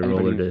really for need a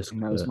roller anybody disc, who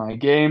knows but my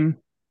game,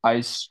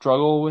 I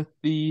struggle with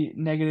the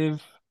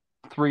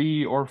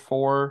 -3 or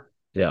 4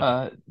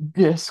 yeah,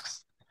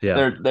 discs.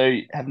 yeah,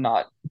 They have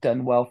not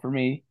done well for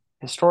me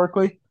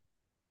historically,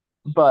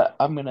 but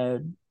I'm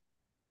gonna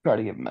try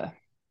to give him a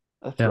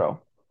yeah,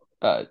 throw.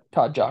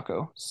 Todd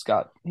Jocko,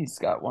 Scott, he's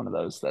got one of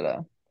those that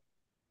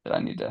I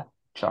need to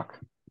chuck.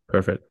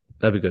 Perfect.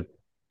 That'd be good.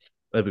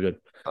 That'd be good.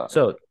 Uh,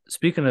 So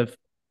speaking of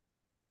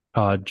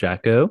Todd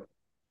Jacko,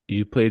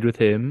 you played with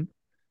him.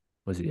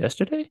 Was it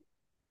yesterday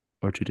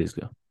or 2 days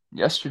ago?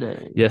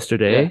 Yesterday. Yeah.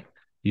 Yesterday,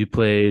 you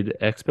played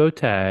Expo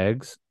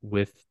tags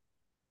with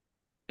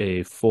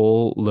a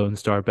full Lone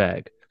Star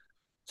bag.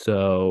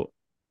 So,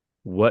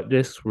 what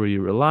discs were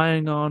you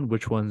relying on?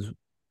 Which ones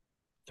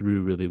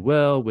threw really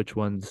well? Which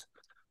ones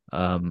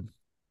um,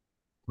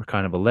 were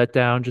kind of a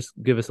letdown? Just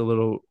give us a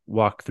little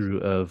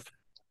walkthrough of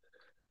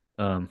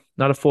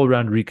not a full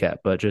round recap,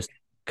 but just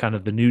kind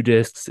of the new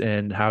discs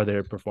and how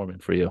they're performing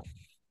for you.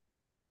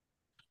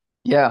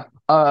 Yeah.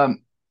 I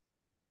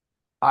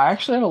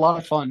actually had a lot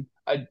of fun.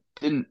 I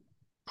didn't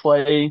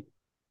play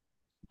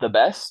the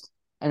best,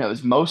 and it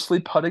was mostly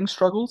putting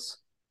struggles.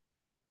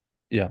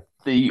 Yeah.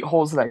 The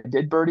holes that I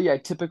did birdie,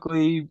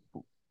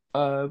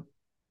 uh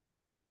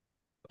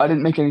I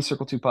didn't make any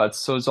circle two putts,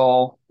 so it's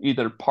all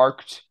either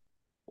parked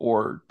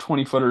or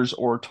 20 footers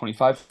or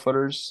 25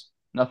 footers.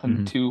 Nothing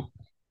Hmm.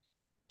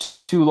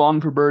 too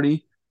long for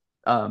birdie.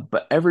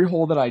 But every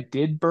hole that I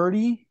did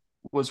birdie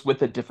was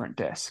with a different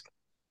disc,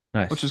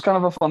 which Nice. was kind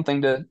of a fun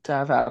thing to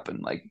have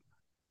happen. Like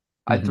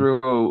I Hmm.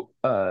 threw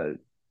a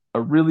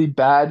really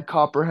bad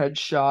copperhead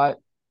shot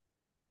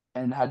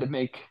and had to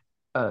make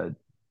a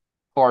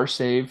bar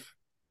save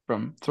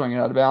from throwing it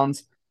out of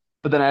bounds.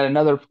 But then I had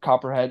another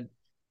copperhead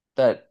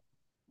that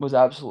was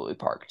absolutely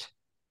parked.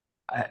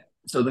 I,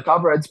 so the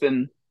copperhead's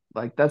been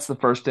like that's the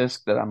first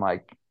disc that I'm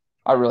like,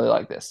 I really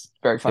like this.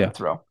 Very fun to Yeah.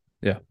 throw.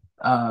 Yeah.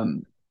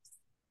 Um,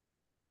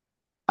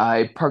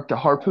 I parked a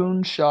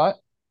harpoon shot,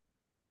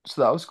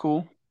 so that was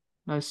cool.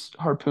 Nice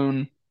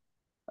harpoon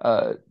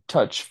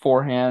touch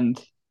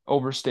forehand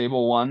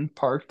overstable one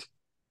parked.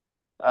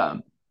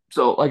 Um,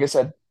 so like I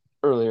said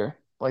earlier,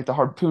 like the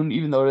harpoon,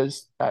 even though it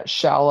is at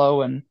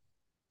shallow and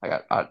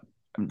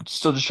I'm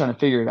still just trying to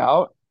figure it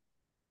out.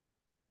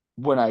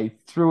 When I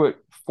threw it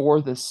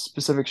for this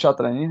specific shot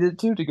that I needed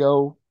to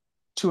go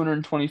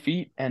 220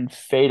 feet and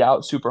fade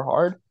out super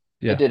hard,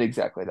 it Yeah. did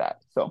exactly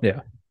that.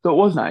 Yeah. So it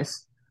was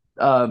nice.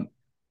 Um,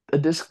 a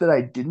disc that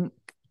I didn't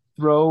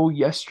throw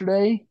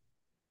yesterday,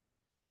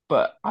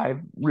 but I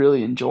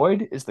really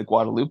enjoyed is the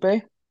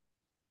Guadalupe.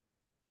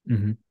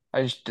 Hmm.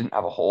 I just didn't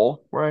have a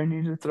hole where I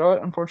needed to throw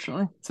it,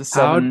 unfortunately. It's a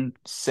How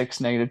 7-6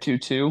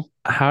 -2-2.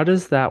 how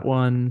does that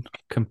one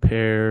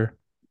compare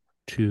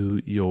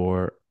to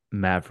your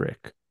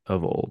Maverick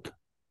of old?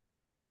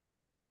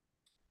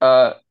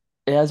 Uh,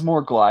 it has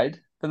more glide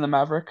than the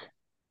Maverick.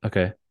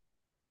 Okay,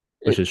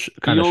 which It is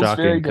kind of feels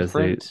shocking very because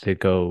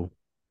different.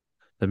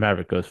 the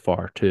Maverick goes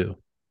far too.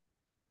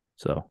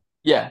 So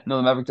Yeah, no,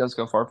 the Maverick does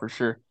go far for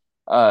sure.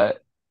 Uh,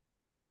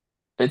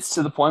 it's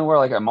to the point where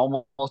like I'm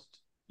almost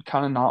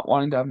kind of not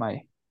wanting to have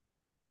my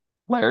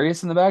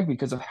Larius in the bag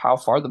because of how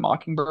far the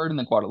Mockingbird and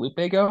the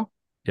Guadalupe go.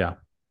 yeah.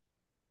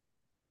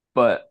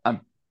 But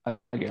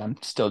again, I'm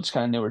still just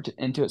kind of newer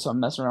into it, so I'm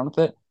messing around with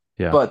it.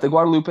 Yeah. But the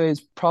Guadalupe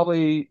is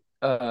probably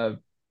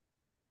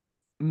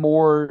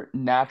more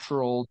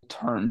natural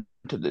turn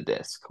to the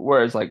disc,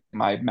 whereas like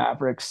my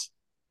Mavericks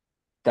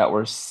that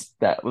was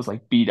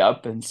like beat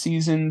up and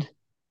seasoned.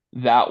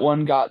 That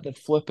one got the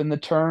flip and the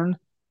turn,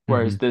 Hmm.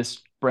 whereas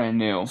this brand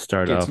new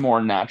Start gets off.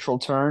 more natural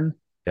turn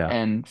Yeah.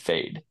 and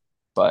fade.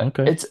 But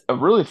Okay. it's a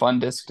really fun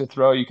disc to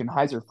throw. You can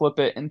hyzer flip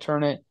it and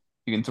turn it.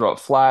 You can throw it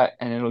flat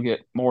and it'll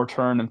get more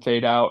turn and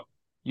fade out.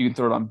 You can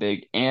throw it on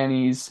big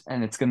Annies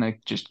and it's gonna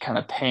just kind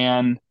of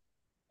pan Mm.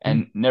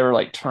 and never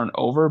like turn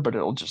over, but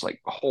it'll just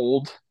like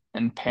hold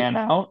and pan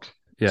out. So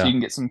you Yeah. can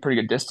get some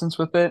pretty good distance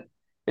with it.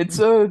 It's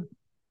Mm. a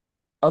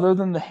other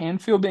than the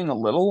hand feel being a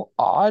little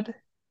odd,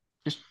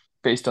 just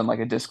based on like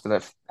a disc that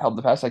I've held in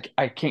the past, like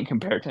I can't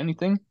compare it to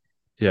anything,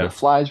 but Yeah. it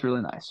flies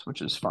really nice,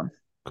 which is fun.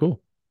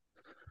 Cool.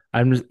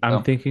 I'm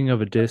So thinking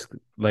of a disc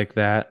like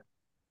that.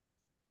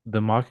 The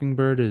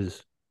Mockingbird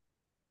is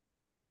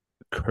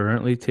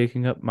currently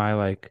taking up my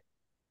like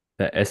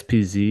the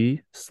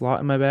SPZ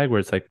slot in my bag where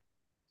it's like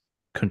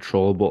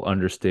controllable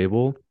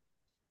understable.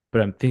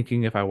 But I'm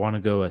thinking if I want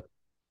to go a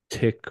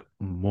tick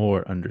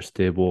more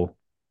understable,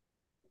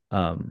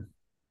 um,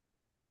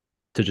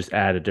 to just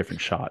add a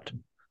different shot,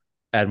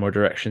 add more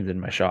directions in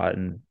my shot,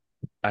 and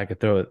I could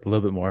throw it a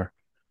little bit more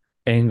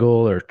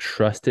angle or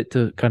trust it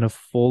to kind of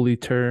fully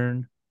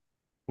turn.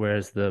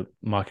 Whereas the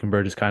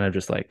Mockingbird is kind of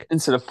just like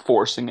instead of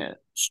forcing it,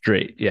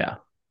 straight. Yeah.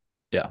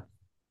 Yeah.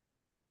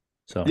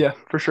 So yeah,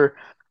 for sure.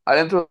 I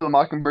didn't throw the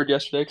Mockingbird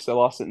yesterday because I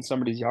lost it in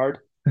somebody's yard,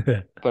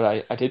 but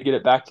I did get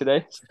it back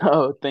today.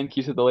 So thank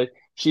you to the lady.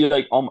 She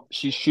like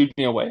she shooed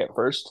me away at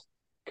first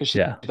because she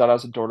yeah. thought I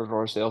was a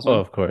door-to-door Oh, salesman.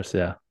 of course.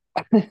 Yeah.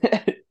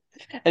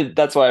 And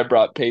that's why I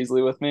brought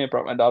Paisley with me. I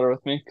brought my daughter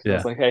with me because I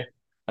was Yeah. like, hey,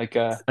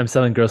 like I'm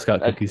selling Girl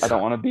Scout I cookies.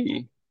 don't want to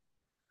be.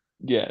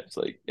 Yeah, it's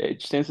like, hey,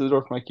 just answer the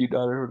door for my cute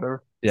daughter or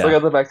whatever. So I Yeah.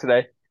 got that back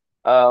today.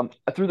 I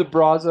threw the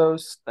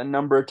Brazos a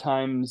number of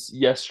times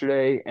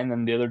yesterday, and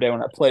then the other day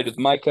when I played with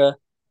Micah,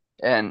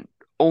 and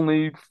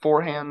only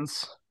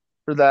forehands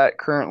for that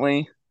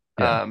currently.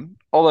 Yeah.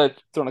 Although I've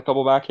thrown a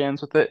couple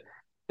backhands with it,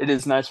 it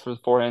is nice for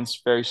the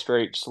forehands, very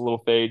straight, just a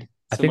little fade,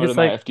 I think similar to it's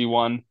my like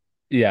FD1.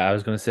 yeah, I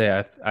was gonna say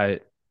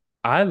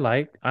I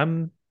like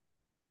I'm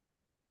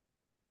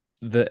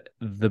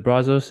the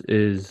Brazos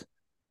is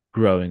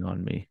growing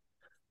on me.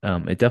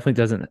 It definitely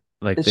doesn't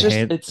like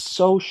It's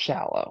so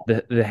shallow.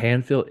 the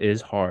hand feel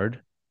is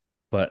hard,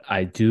 but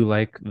I do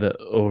like the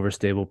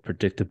overstable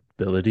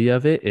predictability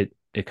of it.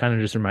 It kind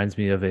of just reminds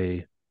me of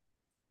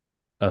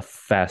a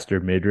faster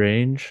mid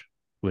range,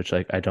 which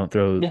like I don't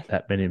throw Yeah.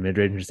 that many mid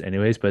ranges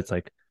anyways, but it's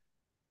like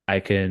I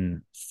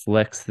can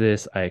flex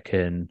this, I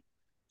can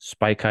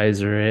spike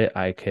hyzer it,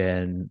 I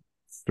can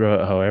throw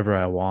it however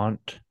I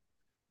want,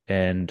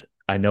 and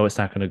I know it's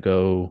not going to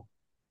go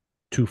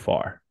too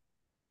far.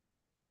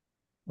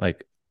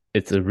 Like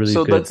it's a really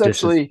So good that's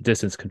actually,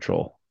 distance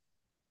control.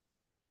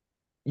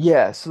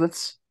 yeah, so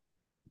that's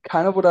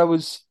kind of what I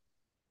was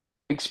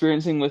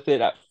experiencing with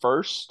it at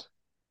first,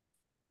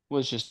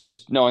 was just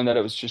knowing that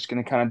it was just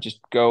going to kind of just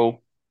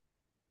go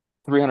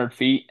 300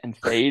 feet and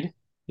fade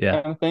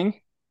Yeah, kind of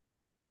thing.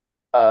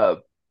 Uh,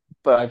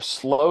 but I've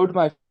slowed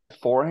my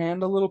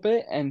forehand a little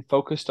bit and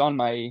focused on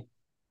my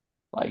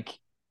like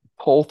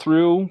pull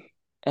through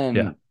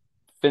yeah. and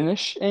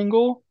finish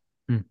angle.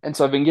 Hmm. And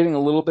so I've been getting a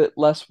little bit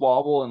less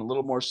wobble and a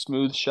little more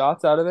smooth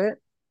shots out of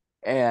it.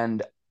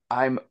 And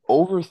I'm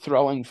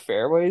overthrowing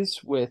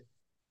fairways with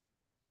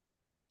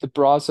the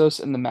Brazos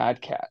and the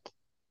Mad Cat.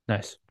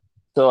 Nice.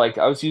 So like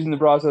I was using the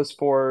Brazos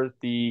for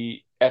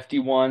the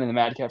FD1 and the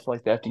Mad Cat for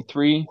like the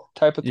FD3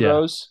 type of Yeah,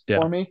 throws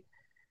for yeah, me.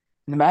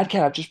 And the Mad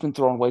Cat I've just been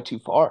throwing way too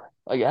far.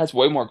 Like it has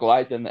way more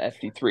glide than the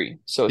FD3.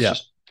 So yeah,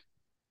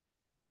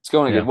 it's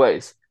going a yeah. good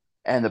ways.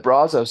 And the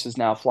Brazos is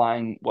now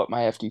flying what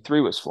my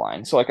FD3 was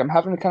flying. So like I'm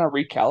having to kind of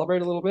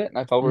recalibrate a little bit. And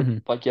I felt Hmm.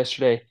 like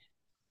yesterday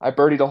I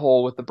birdied a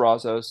hole with the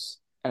Brazos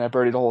and I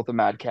birdied a hole with the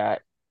Mad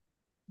Cat,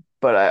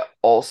 but I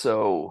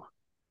also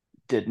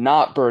did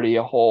not birdie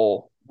a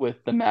hole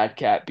with the Mad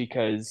Cat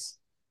because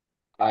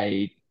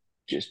I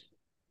just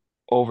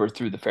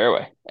overthrew the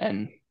fairway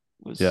and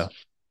was Yeah.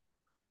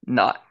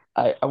 not.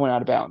 I went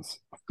out of bounds.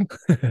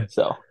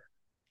 So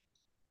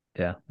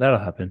Yeah, that'll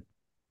happen.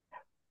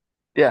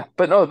 yeah,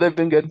 but no, they've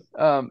been good.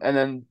 And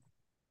then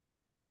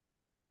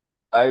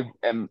I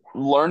am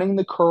learning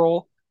the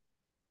curl.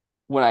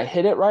 When I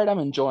hit it right, I'm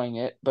enjoying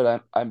it,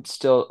 but I'm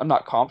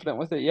not confident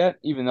with it yet,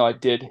 even though I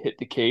did hit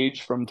the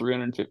cage from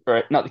 350,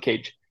 or not the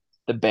cage,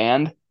 the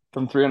band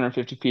from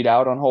 350 feet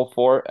out on hole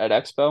four at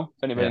Expo.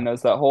 If anybody Yeah,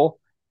 knows that hole,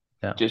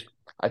 yeah, just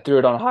I threw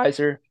it on a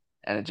hyzer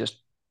and it just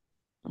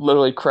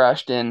literally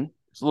crashed in.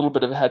 It's a little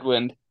bit of a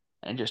headwind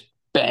and just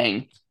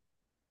bang,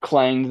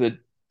 clanged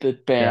the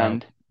yeah.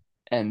 band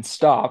and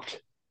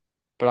stopped.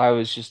 But I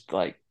was just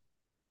like,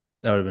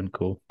 That would have been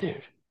cool.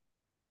 dude.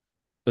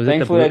 Was it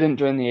the Thankfully, I blue? didn't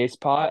join the ace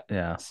pot,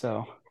 Yeah.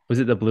 so Was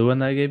it the blue one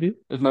that I gave you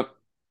it was my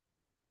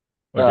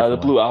or a the different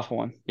one? blue alpha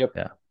one. Yep,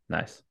 Yeah.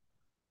 Nice.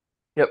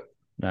 yep,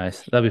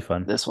 Nice. That'd be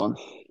fun. this one.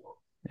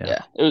 Yeah.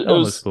 Yeah, That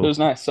one looks it cool. was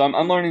nice. So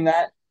I'm learning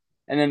that,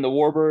 and then the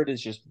Warbird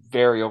is just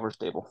very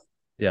overstable.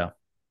 Yeah.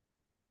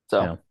 So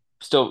Yeah,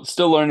 still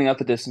learning out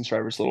the distance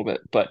drivers a little bit,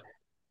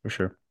 for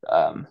sure.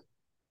 um,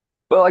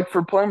 but like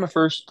for playing my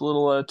first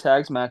little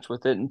tags match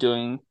with it and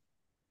doing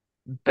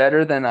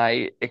better than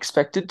I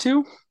expected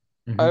to,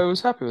 I Hmm.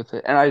 was happy with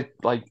it. And I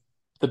like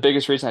the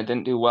biggest reason I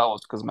didn't do well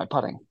was because of my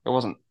putting. It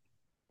wasn't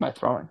my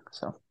throwing.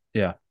 So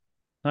Yeah.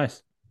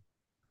 Nice.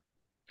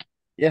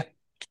 yeah,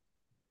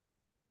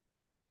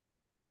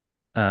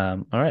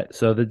 All right.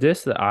 So the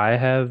discs that I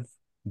have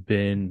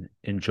been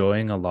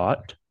enjoying a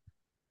lot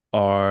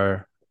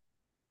are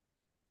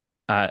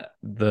I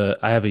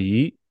have a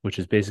Yeet, which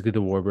is basically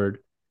the Warbird.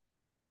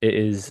 It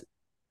is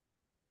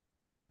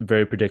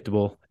very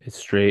predictable. It's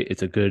straight.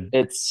 It's a good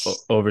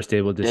it's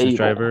overstable distance stable.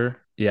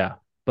 driver. Yeah.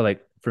 But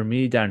like for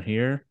me down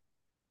here,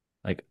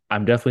 like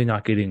I'm definitely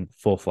not getting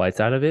full flights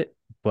out of it,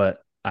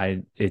 but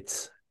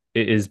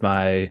it is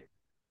my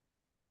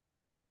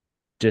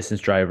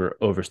distance driver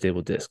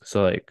overstable disc.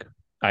 So like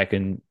I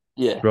can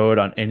Yeah, throw it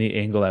on any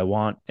angle I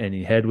want,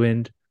 any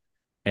headwind,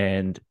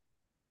 and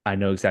I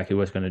know exactly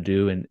what it's going to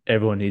do. And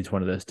everyone needs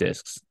one of those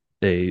discs.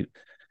 A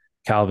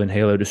Calvin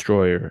Halo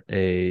Destroyer,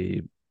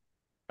 a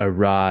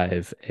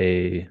Arrive,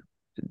 a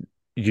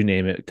you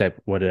name it,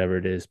 type whatever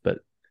it is, but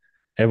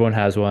everyone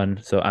has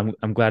one. So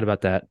I'm glad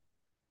about that.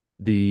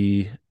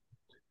 The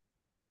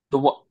the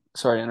one.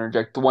 Sorry to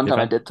interject. The one You're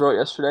time I fine. did throw it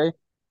yesterday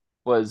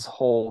was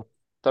hole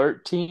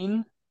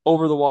 13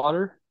 over the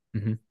water,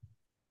 Hmm.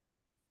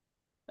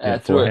 and Yeah, I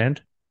threw it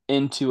forehand.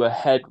 into a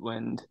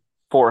headwind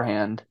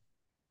forehand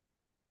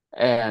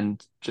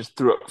and just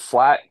threw it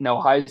flat, no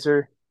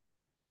hyzer,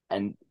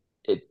 and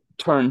it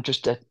turned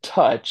just a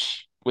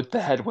touch with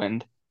the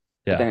headwind,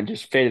 but Yeah. then it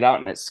just faded out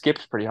and it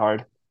skipped pretty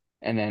hard,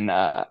 and then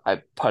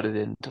I putted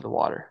into the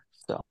water.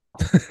 So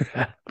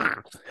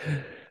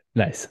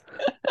Nice.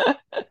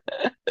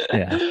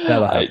 Yeah,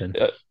 that'll I happen.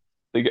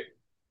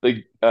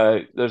 the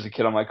there's a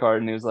kid on my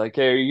card and he was like,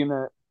 "Hey, are you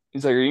gonna?"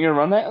 He's like, "Are you gonna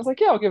run that?" I was like,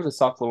 "Yeah, I'll give it a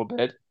soft little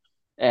bit."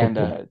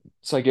 And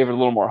so I gave it a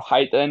little more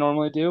height than I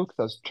normally do because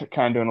I was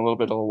kind of doing a little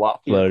bit of a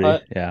loftier Floaty.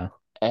 putt Yeah.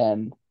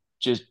 and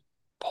just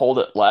pulled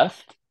it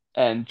left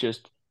and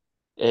just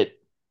it.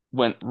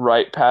 went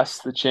right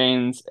past the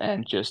chains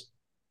and just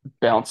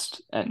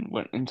bounced and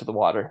went into the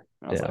water.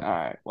 And I was Yeah. like, all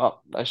right,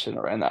 well, I shouldn't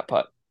have ran that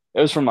putt.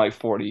 It was from like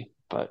 40,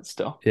 but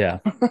still. Yeah.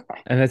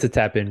 And that's a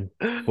tap in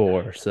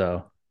four,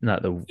 so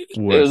not the It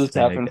was a worst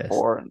thing, tap I in guess.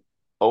 four, and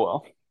oh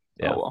well.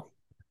 Oh Yeah. well.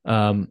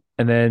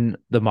 And then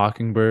the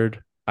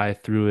Mockingbird, I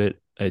threw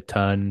it a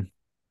ton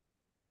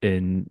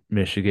in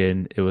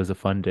Michigan. It was a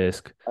fun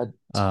disc. A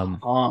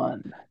Um,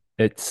 ton.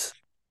 it's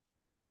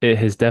it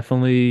has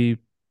definitely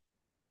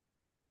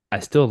I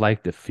still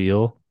like the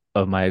feel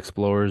of my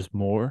Explorers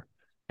more,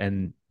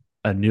 and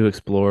a new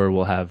Explorer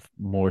will have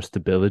more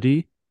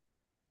stability,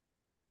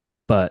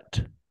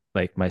 but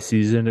like my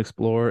seasoned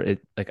Explorer, it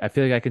like I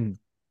feel like I can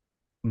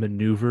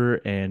maneuver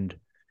and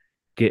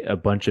get a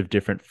bunch of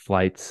different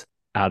flights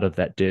out of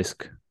that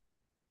disc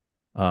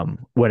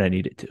when I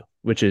need it to,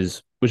 which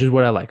is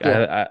what I like.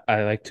 Yeah.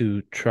 I like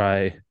to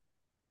try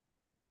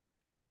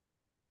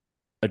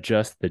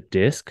adjust the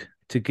disc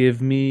to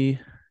give me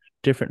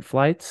different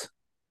flights,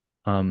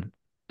 um,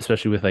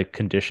 especially with like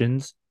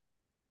conditions.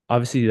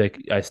 Obviously, like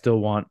I still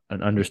want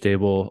an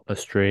understable, a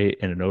straight,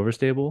 and an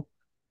overstable.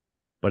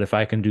 But if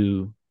I can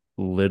do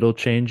little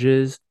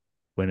changes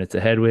when it's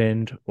a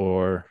headwind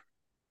or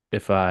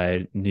if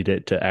I need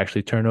it to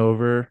actually turn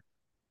over,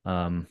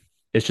 um,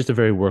 it's just a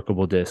very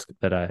workable disc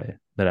that I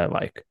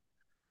like.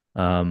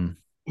 Um,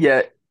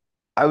 Yeah,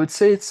 I would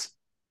say it's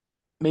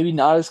maybe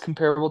not as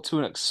comparable to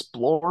an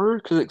Explorer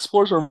because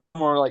Explorers are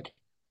more like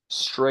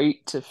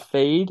straight to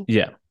fade,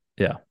 yeah,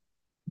 yeah,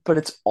 but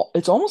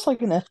it's almost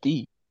like an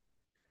FD.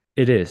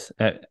 it is.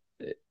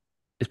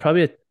 It's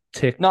probably a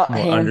tick Not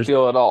more under. hand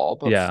feel at all,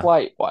 but Yeah,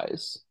 flight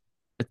wise.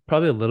 it's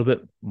probably a little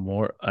bit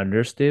more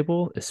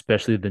understable,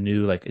 especially the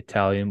new like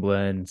Italian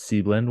blend,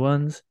 C blend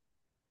ones.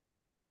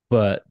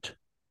 But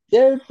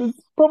Yeah,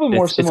 it's probably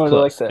more it's similar to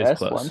like close. the It's S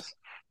close. ones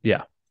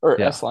Yeah, or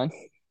yeah, S line.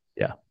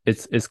 yeah.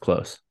 It's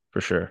close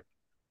for sure.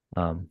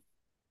 Um,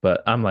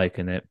 but I'm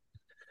liking it.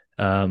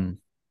 Um,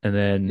 and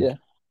then Yeah.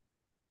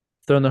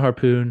 throwing the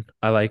harpoon,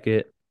 I like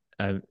it.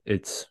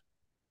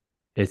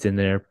 It's in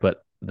there,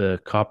 but the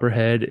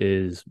copperhead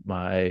is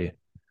my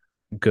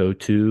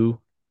go-to.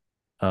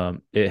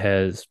 It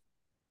has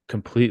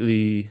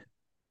completely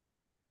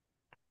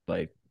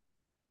like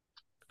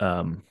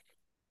um,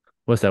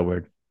 what's that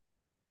word?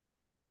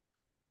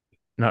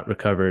 Not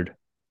recovered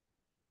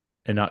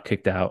and not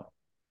kicked out,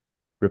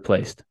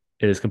 replaced.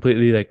 It is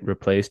completely like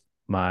replaced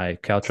my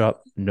caltrop,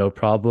 no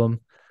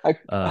problem. I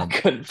Um,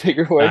 couldn't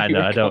figure where I you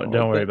were know, going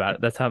don't with worry it. about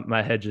it. That's how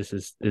my head just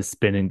is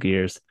spinning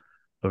gears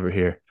over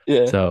here.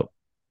 Yeah. So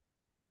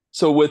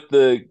So with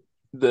the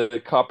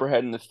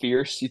Copperhead and the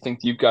Fierce, you think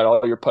you've got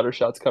all your putter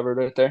shots covered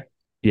right there?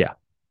 yeah,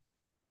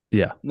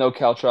 yeah, No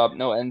Caltrop,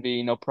 no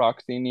Envy, no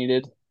Proxy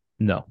needed.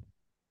 no,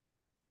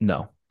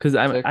 no, because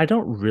I Sick.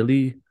 don't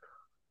really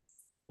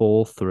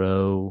full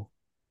throw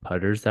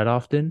putters that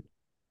often.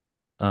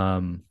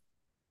 Um,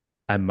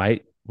 I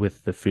might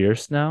with the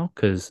Fierce now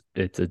because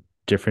it's a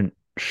different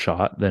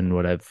shot than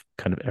what I've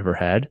kind of ever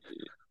had.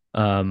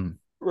 Um,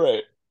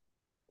 Right.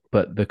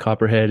 but the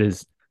Copperhead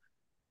is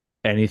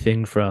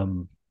anything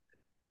from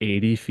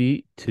 80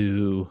 feet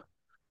to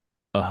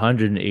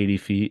 180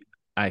 feet.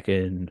 I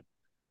can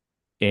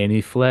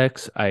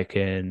anti-flex. I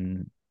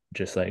can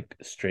just like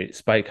straight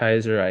spike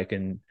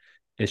hyzer.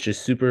 It's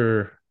just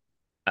super.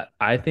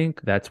 I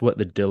think that's what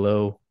the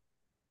Dillo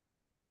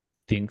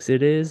thinks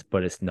it is,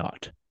 but it's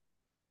not.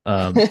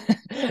 Um,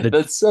 the,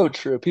 That's so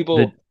true.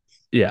 the,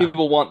 yeah,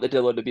 People want the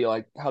Dillo to be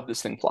like how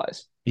this thing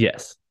flies.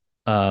 yes.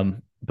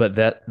 But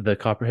that the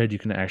Copperhead, you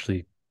can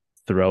actually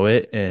throw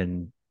it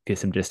and get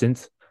some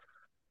distance.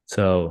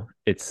 So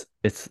it's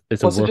a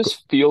Plus, it work.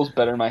 just feels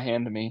better in my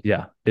hand to me.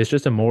 Yeah, it's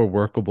just a more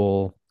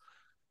workable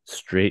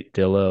straight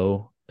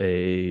Dillo,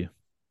 a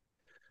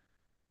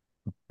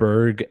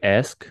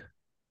Berg-esque,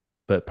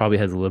 but probably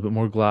has a little bit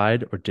more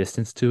glide or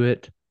distance to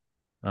it.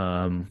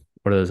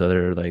 What are those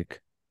other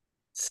like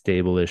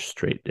stable-ish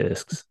straight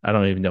discs? I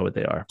don't even know what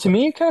they are, To but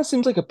me, it kind of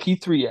seems like a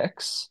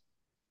P3X,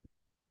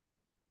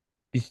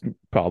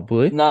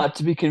 probably. not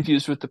to be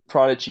confused with the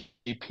Prodigy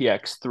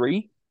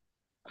PX3.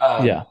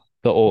 Yeah, Um,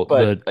 the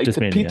but like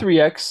the Discmania.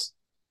 P3X,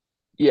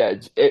 yeah,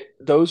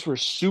 those were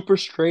super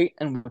straight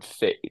and would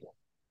fade.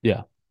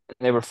 Yeah.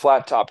 And they were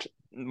flat topped.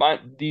 My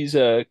these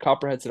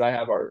copperheads that I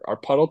have are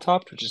puddle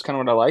topped, which is kind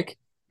of what I like.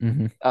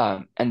 Hmm.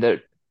 And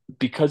that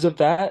because of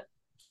that,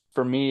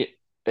 for me,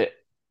 it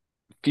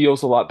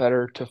feels a lot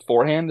better to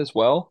forehand as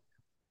well.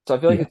 So I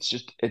feel like Yeah.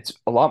 it's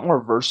a lot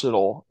more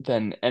versatile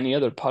than any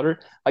other putter.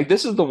 Like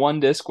this is the one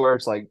disc where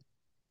it's like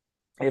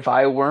if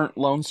I weren't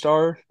Lone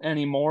Star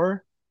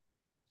anymore,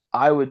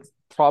 I would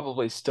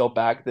probably still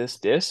back this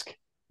disc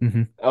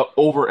Hmm.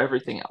 over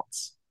everything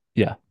else.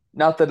 Yeah.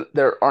 Not that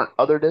there aren't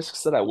other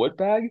discs that I would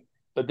bag,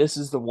 but this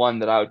is the one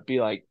that I would be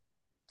like,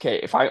 okay,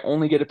 if I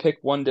only get to pick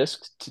one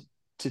disc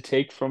to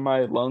take from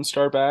my Lone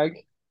Star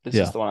bag, this is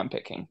Yeah. the one I'm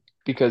picking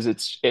because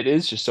it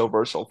is just so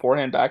versatile.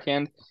 Forehand,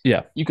 backhand,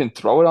 Yeah. you can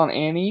throw it on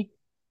Annie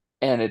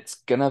and it's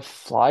gonna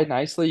fly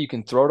nicely. You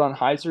can throw it on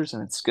hyzers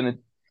and it's gonna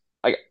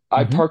like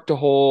I Hmm. parked a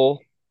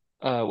hole.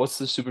 What's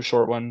the super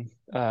short one?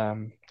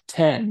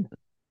 10,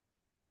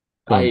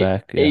 Going I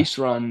back, yeah. ace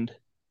run,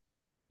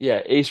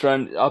 yeah, ace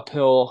run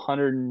uphill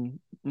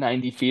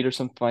 190 feet or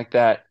something like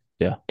that.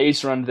 Yeah.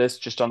 Ace run this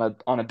just on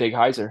a big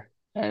hyzer,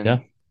 Yeah.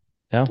 and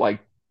Yeah.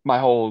 like my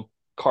whole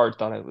card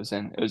thought it was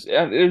in.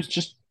 It was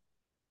just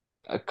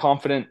a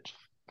confident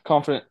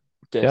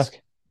Yeah. disc.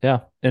 Yeah.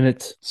 And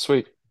it's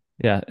Sweet.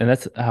 yeah, and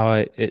that's how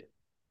it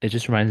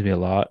just reminds me a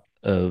lot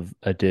of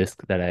a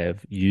disc that I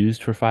have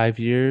used for 5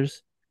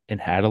 years and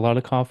had a lot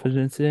of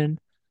confidence in.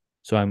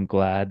 So I'm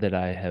glad that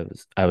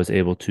I was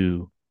able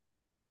to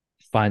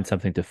find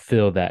something to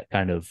fill that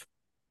kind of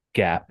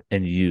gap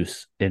and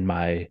use in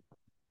my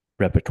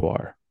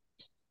repertoire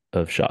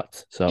of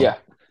shots. So Yeah.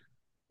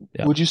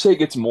 yeah. Would you say it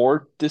gets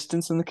more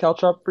distance in the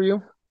caltrop for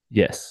you?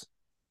 Yes.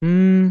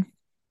 Mm,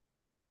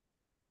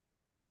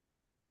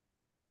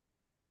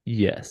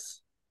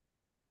 yes.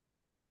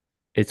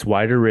 It's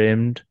wider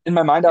rimmed In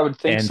my mind, I would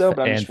think and so,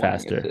 but I'm and just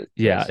wondering if faster. it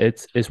Yeah,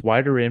 does. it's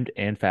wider rimmed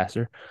and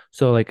faster.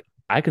 So like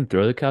I can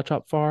throw the cow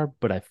chop far,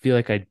 but I feel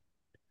like I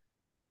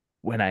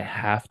when I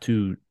have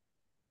to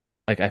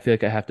I feel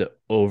like I have to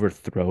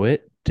overthrow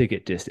it to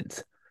get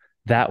distance.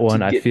 That To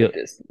one I get the feel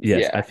distance.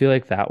 yes, I Yeah. feel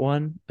like that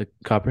one, the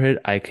copperhead,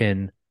 I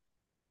can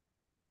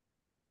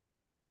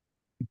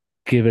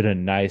give it a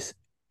nice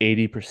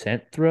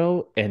 80%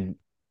 throw and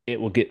it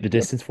will get the Yep.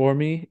 distance for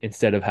me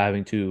instead of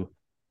having to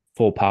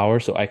full power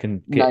so I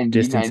can get 90,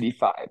 distance.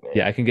 95.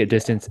 Yeah, I can get Yeah,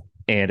 distance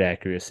and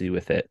accuracy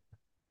with it.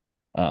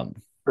 Um,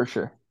 for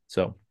sure.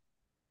 so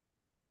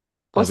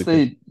that'd Plus be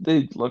good.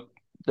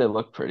 they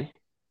look pretty.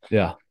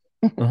 Yeah.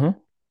 Uh-huh.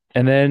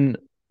 And then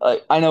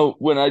I know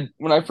when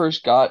I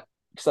first got,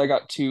 because I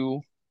got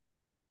two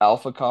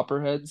alpha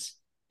copperheads.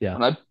 yeah.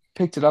 When I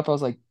picked it up, I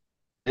was like,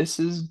 this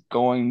is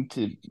going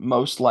to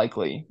most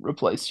likely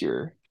replace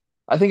your.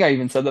 I think I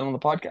even said that on the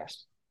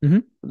podcast. Hmm.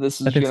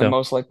 This I is think going to so.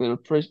 most likely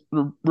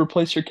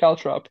replace your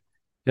caltrop,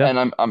 Yeah.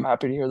 and I'm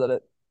happy to hear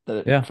that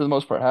it Yeah. for the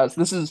most part has.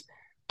 This has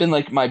been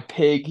like my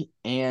pig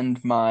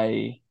and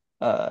my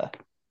uh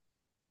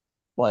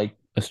like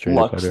A straighter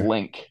Lux putter.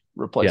 Link Yeah.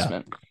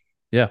 replacement.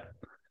 Yeah,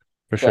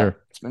 for Yeah, sure.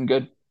 it's been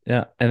good.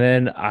 Yeah. And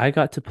then I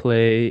got to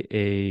play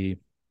a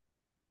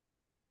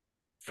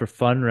for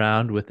fun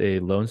round with a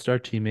Lone Star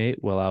teammate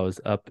while I was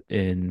up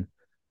in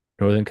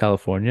Northern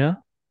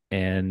California.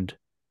 And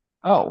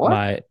Oh,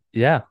 what?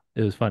 yeah,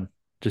 it was fun.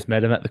 Just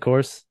met him at the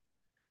course,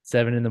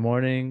 7 in the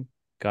morning,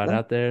 got Yeah,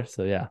 out there.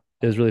 So yeah,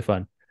 it was really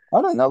fun.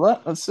 I didn't know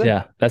that. That's sick.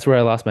 Yeah, that's where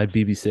I lost my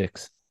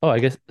BB6. Oh, I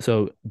guess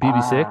so. Ah,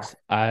 BB6,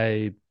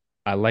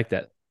 I like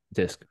that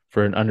disc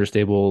for an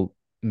understable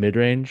mid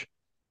range.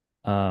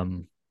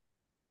 Um,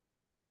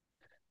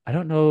 I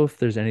don't know if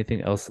there's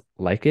anything else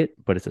like it,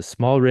 but it's a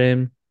small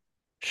rim,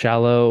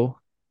 shallow,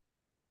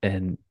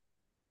 and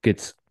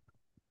gets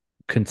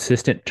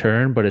consistent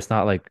turn, but it's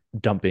not like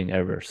dumping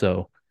ever.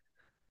 So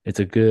it's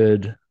a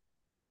good,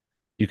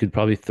 you could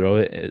probably throw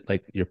it at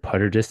like your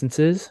putter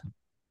distances,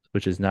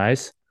 which is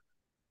nice.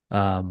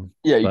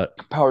 yeah, you But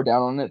can power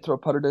down on it, throw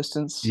putter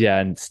distance. yeah,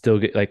 and still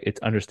get like it's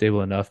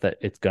understable enough that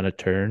it's gonna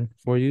turn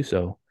for you.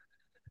 So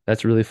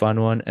that's a really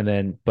fun one. And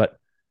then, but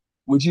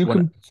Would you when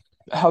com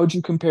How would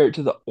you compare it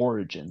to the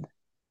Origin?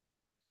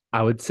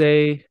 I would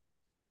say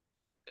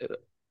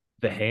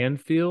the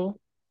hand feel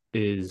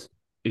is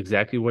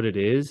exactly what it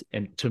is.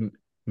 And to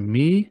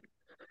me,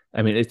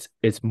 I mean,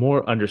 it's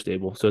more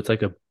understable. So it's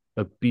like a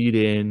beat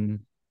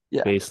in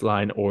Yeah,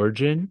 baseline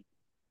origin,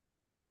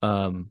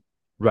 um,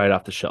 right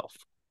off the shelf.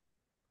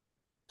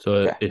 So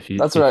okay. if you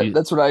That's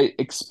what I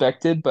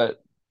expected,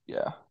 but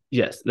yeah.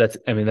 yes, that's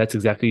I mean that's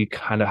exactly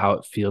kind of how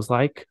it feels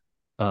like,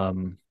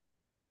 um,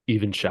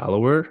 even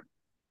shallower.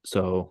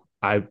 So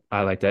I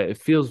like that. It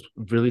feels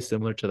really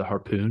similar to the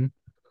harpoon.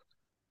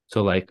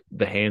 So like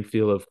the hand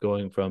feel of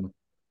going from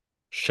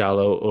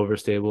shallow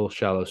overstable,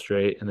 shallow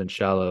straight, and then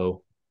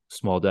shallow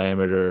small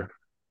diameter,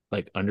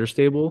 like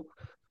understable,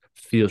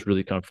 feels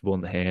really comfortable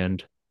in the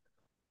hand.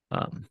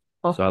 So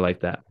Oh, I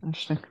like that.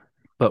 interesting.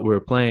 But we're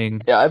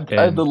playing, Yeah, I have the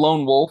and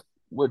Lone Wolf,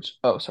 which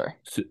oh sorry.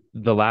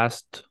 the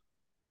last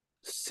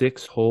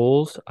 6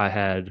 holes, I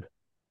had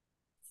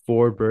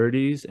 4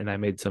 birdies, and I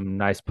made some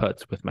nice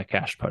putts with my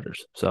cash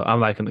putters. So I'm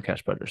liking the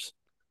cash putters.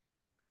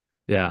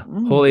 Yeah, There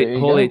you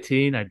hole go.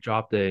 18, I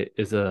dropped a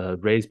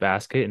raised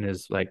basket and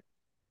is like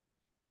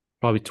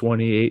probably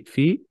 28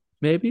 feet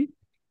maybe,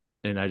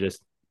 and I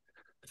just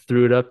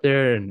threw it up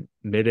there and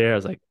midair. I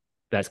was like,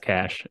 that's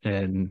cash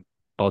and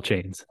all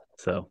chains.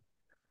 So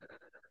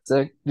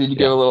So did you give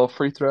yeah. a little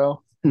free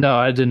throw? No,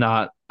 I did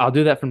not. I'll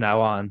do that from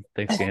now on.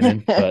 Thanks,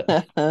 Gannon.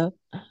 But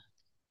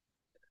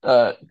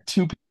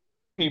Two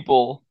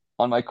people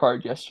on my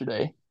card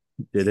yesterday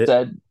did it?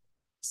 said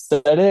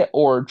said it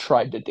or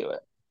tried to do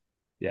it.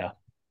 Yeah.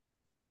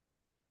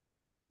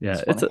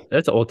 It's Yeah. funny.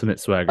 It's an ultimate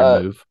swagger Uh,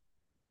 move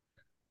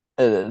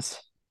it is.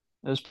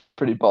 It was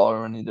pretty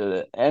baller when he did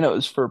it, and it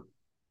was from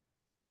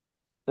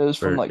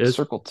for like is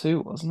circle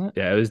two, wasn't it?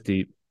 yeah, it was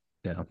deep.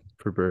 Yeah,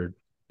 for bird.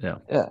 Yeah.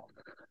 Yeah.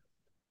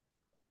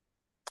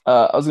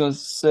 I was gonna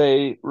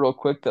say real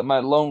quick that my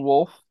lone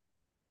wolf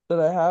that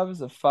I have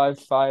is a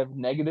 5.5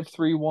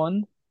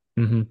 -3-1.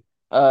 Hmm.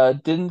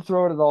 Didn't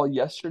throw it at all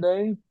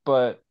yesterday,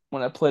 but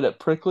when I played at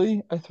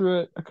Prickly, I threw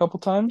it a couple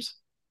times.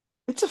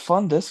 It's a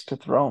fun disc to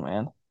throw,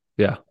 man.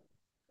 Yeah,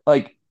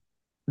 Like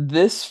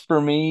this for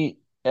me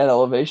at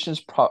elevation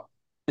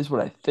is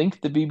what I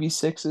think the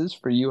BB6 is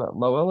for you at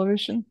low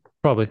elevation.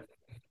 probably.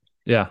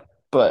 Yeah.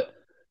 But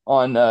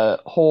on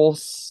hole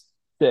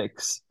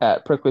 6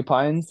 at Prickly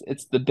Pines,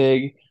 it's the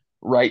big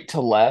right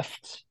to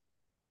left.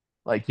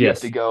 Like you have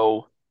to Yes.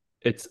 go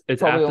It's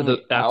probably after the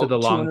only out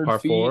long 200 par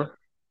feet. four.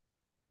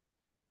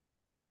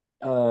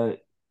 Uh,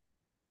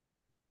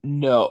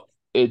 no,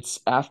 it's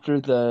after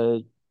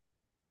the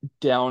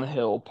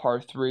downhill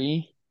par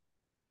 3,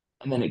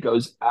 and then it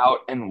goes out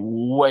and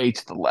way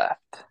to the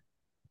left.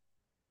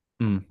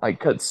 Mm. Like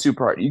cuts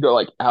super hard. You go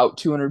like out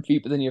 200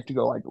 feet, but then you have to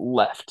go like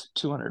left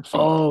 200 feet.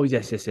 Oh,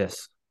 yes, yes,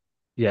 yes.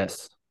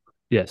 Yes.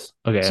 Yes.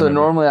 Okay, I So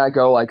remember. normally I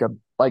go like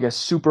a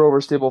super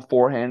overstable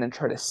forehand and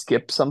try to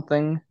skip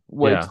something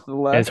way Yeah. to the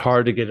And it's left.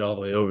 hard to get all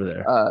the way over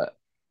there. Uh,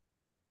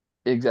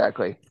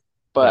 exactly.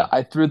 But Yeah.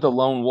 I threw the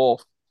lone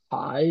wolf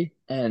high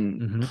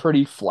and Hmm.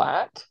 pretty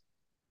flat,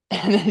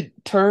 and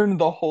it turned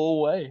the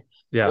whole way.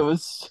 It Yeah.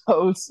 was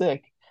so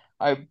sick.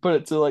 I put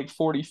it to like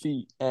 40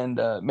 feet and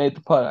made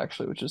the putt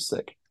actually, which is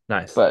sick.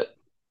 Nice. But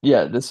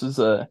yeah, this was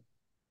a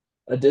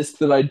disc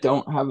that I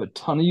don't have a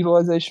ton of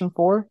utilization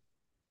for,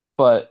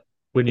 but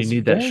When you it's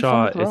need that very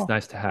fun to shot, it's throw.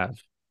 nice to have.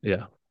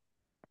 Yeah.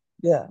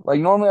 Yeah, like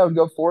normally I would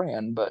go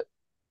forehand, but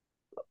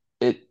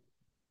it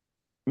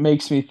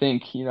makes me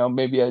think,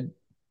 maybe I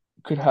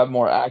could have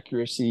more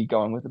accuracy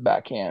going with the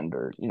backhand,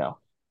 or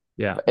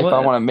Yeah. if I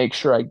Well, want to make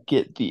sure I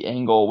get the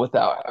angle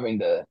without having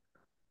to,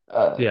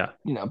 uh, yeah.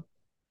 you know,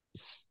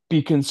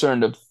 be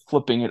concerned of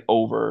flipping it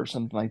over or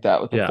something like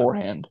that with the Yeah.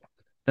 forehand.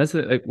 That's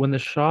it. Like when the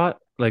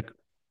shot, like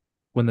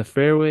when the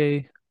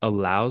fairway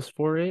allows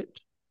for it,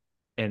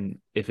 and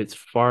if it's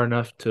far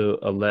enough to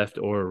a left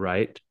or a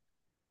right,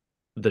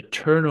 the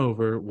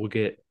turnover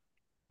will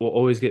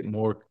always get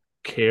more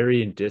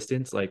carry and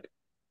distance like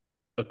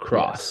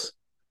across. Yes,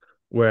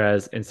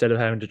 Whereas instead of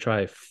having to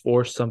try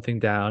force something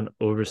down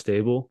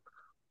overstable,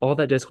 all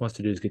that disc wants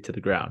to do is get to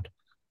the ground.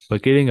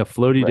 But getting a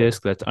floaty right.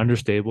 disc that's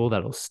understable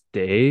that'll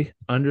stay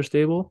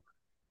understable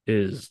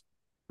is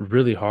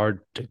really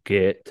hard to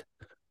get,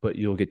 but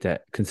you'll get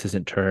that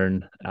consistent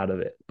turn out of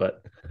it.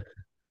 But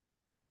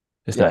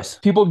it's Yeah, nice.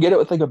 people get it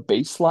with like a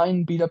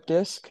baseline beat up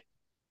disc,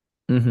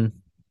 Hmm.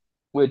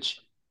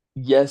 which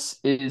yes,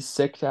 it is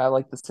sick to have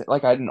like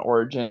like I had an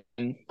Origin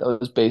that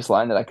was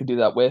baseline that I could do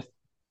that with,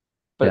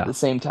 but at Yeah. the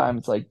same time,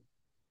 it's like,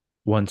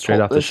 One straight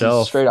oh, off the this is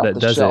shelf straight off that the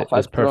does it shelf.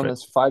 is I've thrown perfect.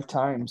 this 5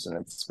 times and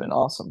it's been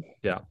awesome.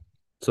 Yeah.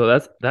 So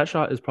that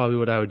shot is probably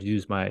what I would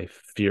use my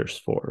Fierce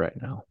for right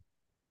now.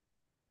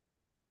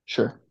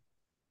 Sure.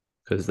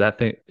 Because that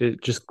thing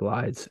it just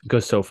glides. It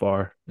goes so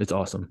far. It's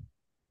awesome.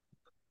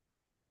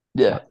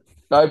 Yeah.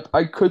 But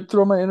I could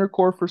throw my inner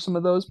core for some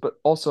of those, but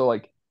also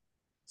like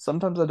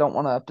sometimes I don't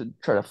want to have to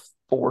try to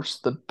force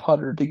the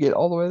putter to get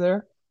all the way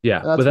there. yeah,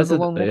 And but that's where that's the a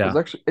lone wolf is yeah,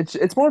 actually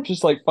it's more of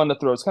just like fun to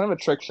throw. It's kind of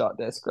a trick shot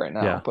disc right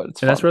yeah. now, but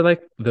it's And that's fun. where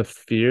like the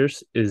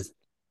Fierce is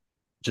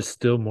just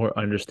still more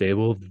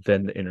understable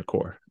than the inner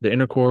core. The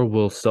inner core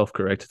will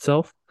self-correct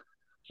itself.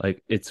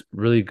 Like it's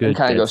really And good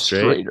kind of dead go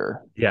straight.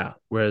 straighter. Yeah.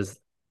 Whereas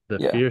the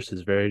Yeah. Fierce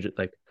is very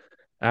like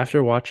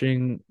after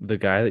watching the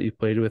guy that you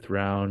played with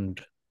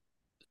round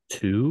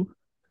two,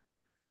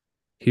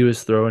 he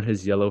was throwing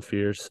his yellow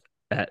Fierce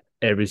at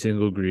every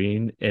single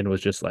green and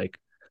was just like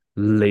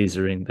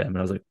lasering them. And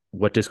I was like,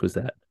 what disc was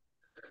that?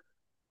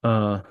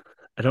 Uh,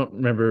 I don't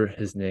remember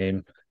his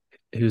name.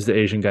 He was the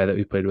Asian guy that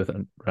we played with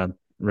on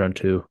round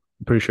two.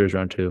 I'm pretty sure it was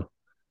round two.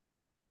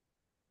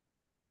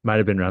 Might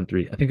have been round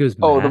three. I think it was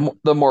Oh, Matt.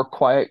 the more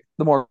quiet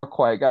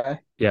guy.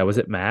 Yeah, was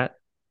it Matt?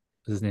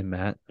 Was his name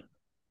Matt?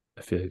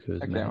 I feel like it was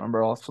I can't Matt.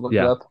 remember. I'll have to look it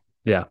Yeah, up.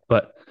 yeah,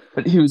 but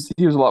But he was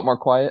a lot more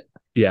quiet.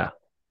 yeah,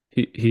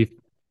 he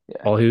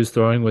Yeah. all he was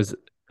throwing was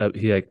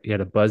he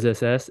had a Buzz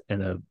SS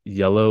and a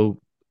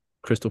yellow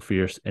Crystal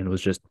Fierce and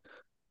was just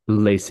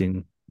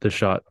lacing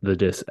the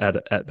disc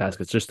at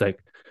baskets, just like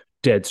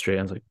dead straight.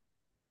 I was like,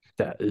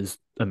 that is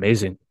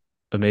amazing,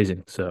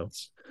 amazing. So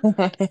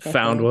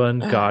found one,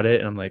 got it,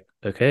 and I'm like,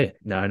 okay,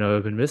 now I know what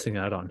I've been missing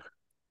out on.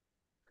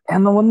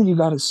 And the one that you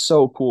got is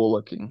so cool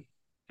looking.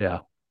 Yeah,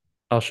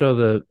 I'll show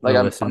the Like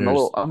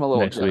listeners I'm a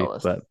little next week,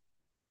 jealous. but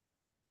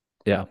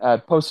yeah.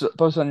 Post it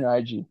on your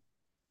IG.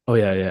 Oh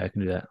yeah, yeah, I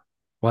can do that.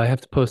 Well, I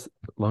have to post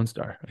Lone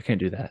Star. I can't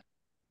do that.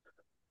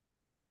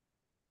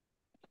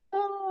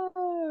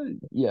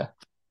 Yeah.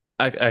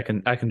 I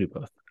can do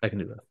both. I can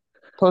do both.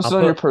 Post I'll it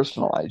on your put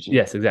personal IG.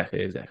 yes,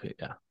 exactly, exactly.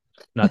 Yeah.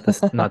 Not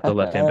the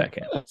left hand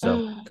backhand.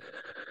 So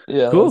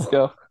Yeah, let's cool.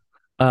 go.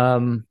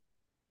 Um,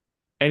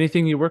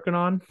 anything you working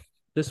on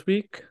this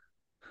week?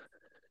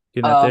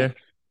 Getting that Um, there?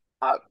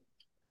 I,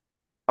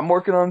 I'm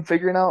working on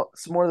figuring out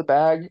some more of the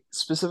bag,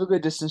 specifically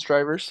distance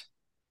drivers.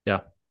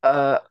 Yeah.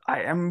 I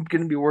am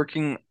gonna be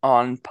working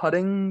on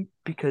putting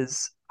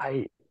because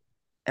I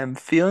am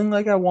feeling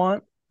like I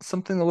want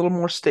something a little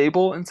more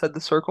stable inside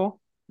the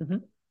circle. Hmm.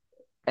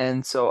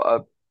 And so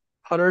a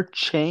putter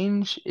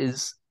change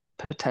is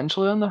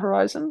potentially on the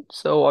horizon.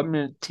 So I'm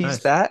gonna tease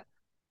Nice. that.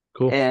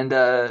 Cool. And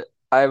I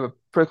have a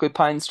Prickly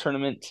Pines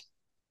tournament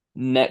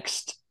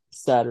next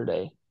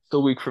Saturday. So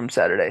a week from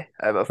Saturday.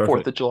 I have a Fourth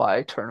Perfect. of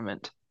July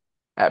tournament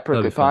at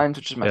That'll be Prickly fun. Pines,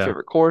 which is my Yeah.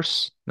 favorite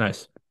course.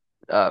 Nice.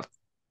 Uh,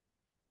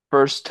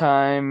 First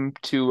time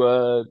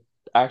to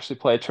actually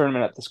play a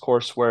tournament at this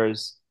course,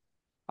 whereas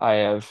I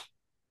have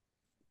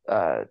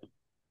uh,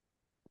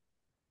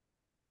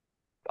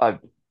 I've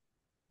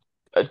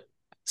uh,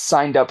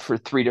 signed up for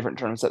three different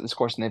tournaments at this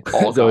course, and they've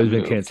all It's always gotten been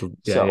moved. canceled.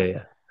 Yeah, So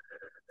yeah,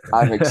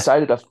 I'm yeah.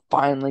 excited to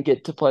finally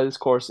get to play this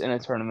course in a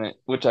tournament,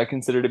 which I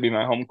consider to be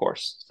my home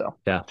course. So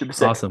Yeah. should be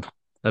sick. Awesome.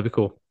 That'd be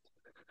cool.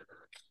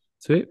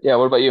 Sweet. Yeah,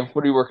 what about you?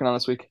 What are you working on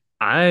this week?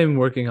 I'm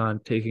working on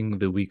taking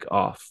the week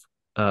off.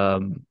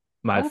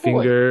 My Oh boy.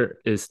 finger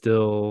is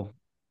still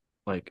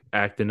like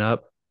acting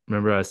up.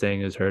 Remember I was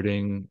saying it was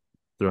hurting,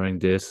 throwing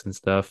discs and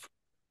stuff.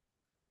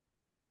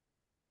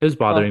 It was Oh,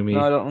 bothering no,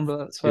 I me. don't remember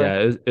that. Sorry.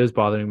 Yeah, it was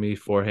bothering me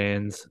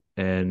forehands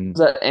and Is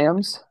that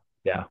AMS?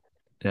 yeah.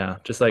 Yeah,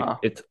 just like Oh,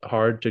 it's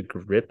hard to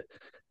grip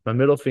my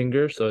middle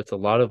finger, so it's a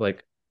lot of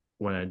like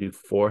when I do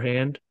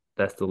forehand,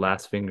 that's the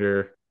last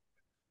finger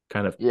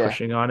kind of yeah.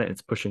 pushing on it.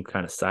 It's pushing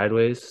kind of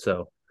sideways.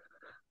 So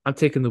I'm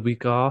taking the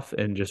week off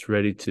and just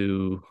ready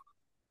to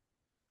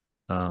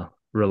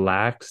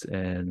relax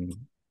and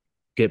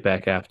get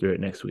back after it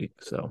next week.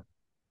 So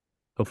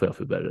hopefully I'll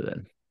feel better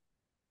then.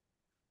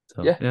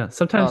 So Yeah. yeah, No,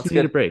 sometimes you that's need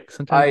a good. break.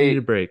 Sometimes you need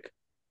a I break.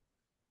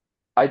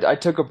 I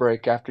took a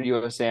break after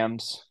US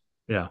AMS.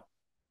 Yeah,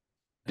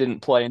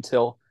 Didn't play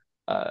until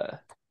uh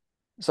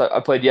so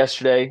I played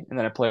yesterday and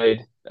then I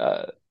played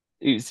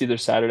it's either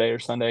Saturday or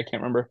Sunday, I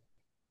can't remember.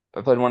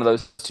 I played one of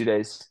those 2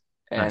 days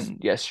nice.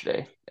 and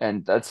yesterday.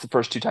 And that's the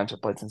first two times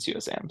I've played since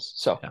US AMS.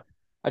 So Yeah,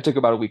 I took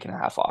about a week and a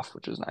half off,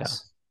 which was yeah,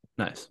 nice.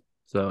 nice.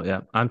 So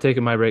yeah, I'm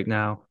taking my break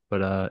now,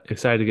 but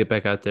excited to get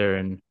back out there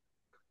and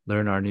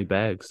learn our new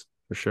bags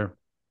for sure.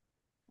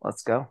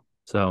 Let's go.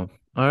 So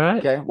all right,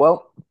 Okay.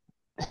 Well,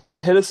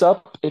 hit us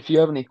up if you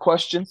have any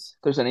questions.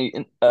 If there's any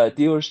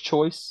dealer's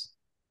choice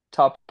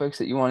topics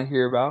that you want to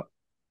hear about.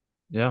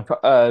 yeah.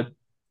 Uh,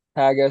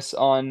 Tag us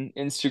on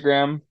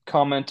Instagram,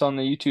 comment on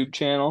the YouTube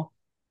channel,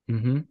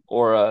 Mm-hmm.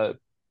 or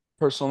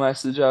personal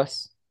message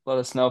us. Let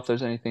us know if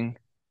there's anything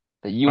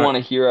that you Our want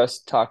to hear us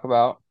talk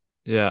about.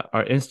 yeah,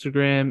 our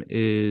Instagram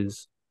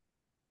is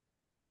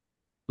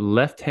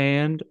left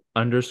hand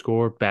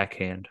underscore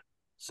backhand.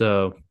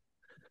 So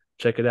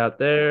check it out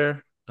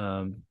there.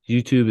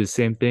 YouTube is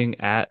same thing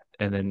at,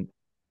 and then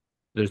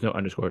there's no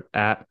underscore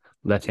at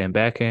left hand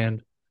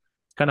backhand.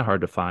 It's kind of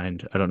hard to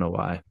find. I don't know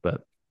why,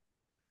 but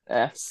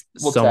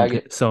We'll tag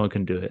it. someone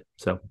can do it.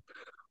 So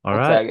all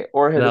We'll right, tag it,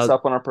 or hit us that'll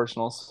up on our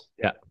personals.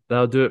 yeah,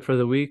 that'll do it for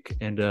the week,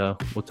 and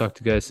we'll talk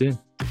to you guys soon.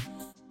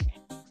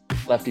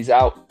 Lefties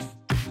out.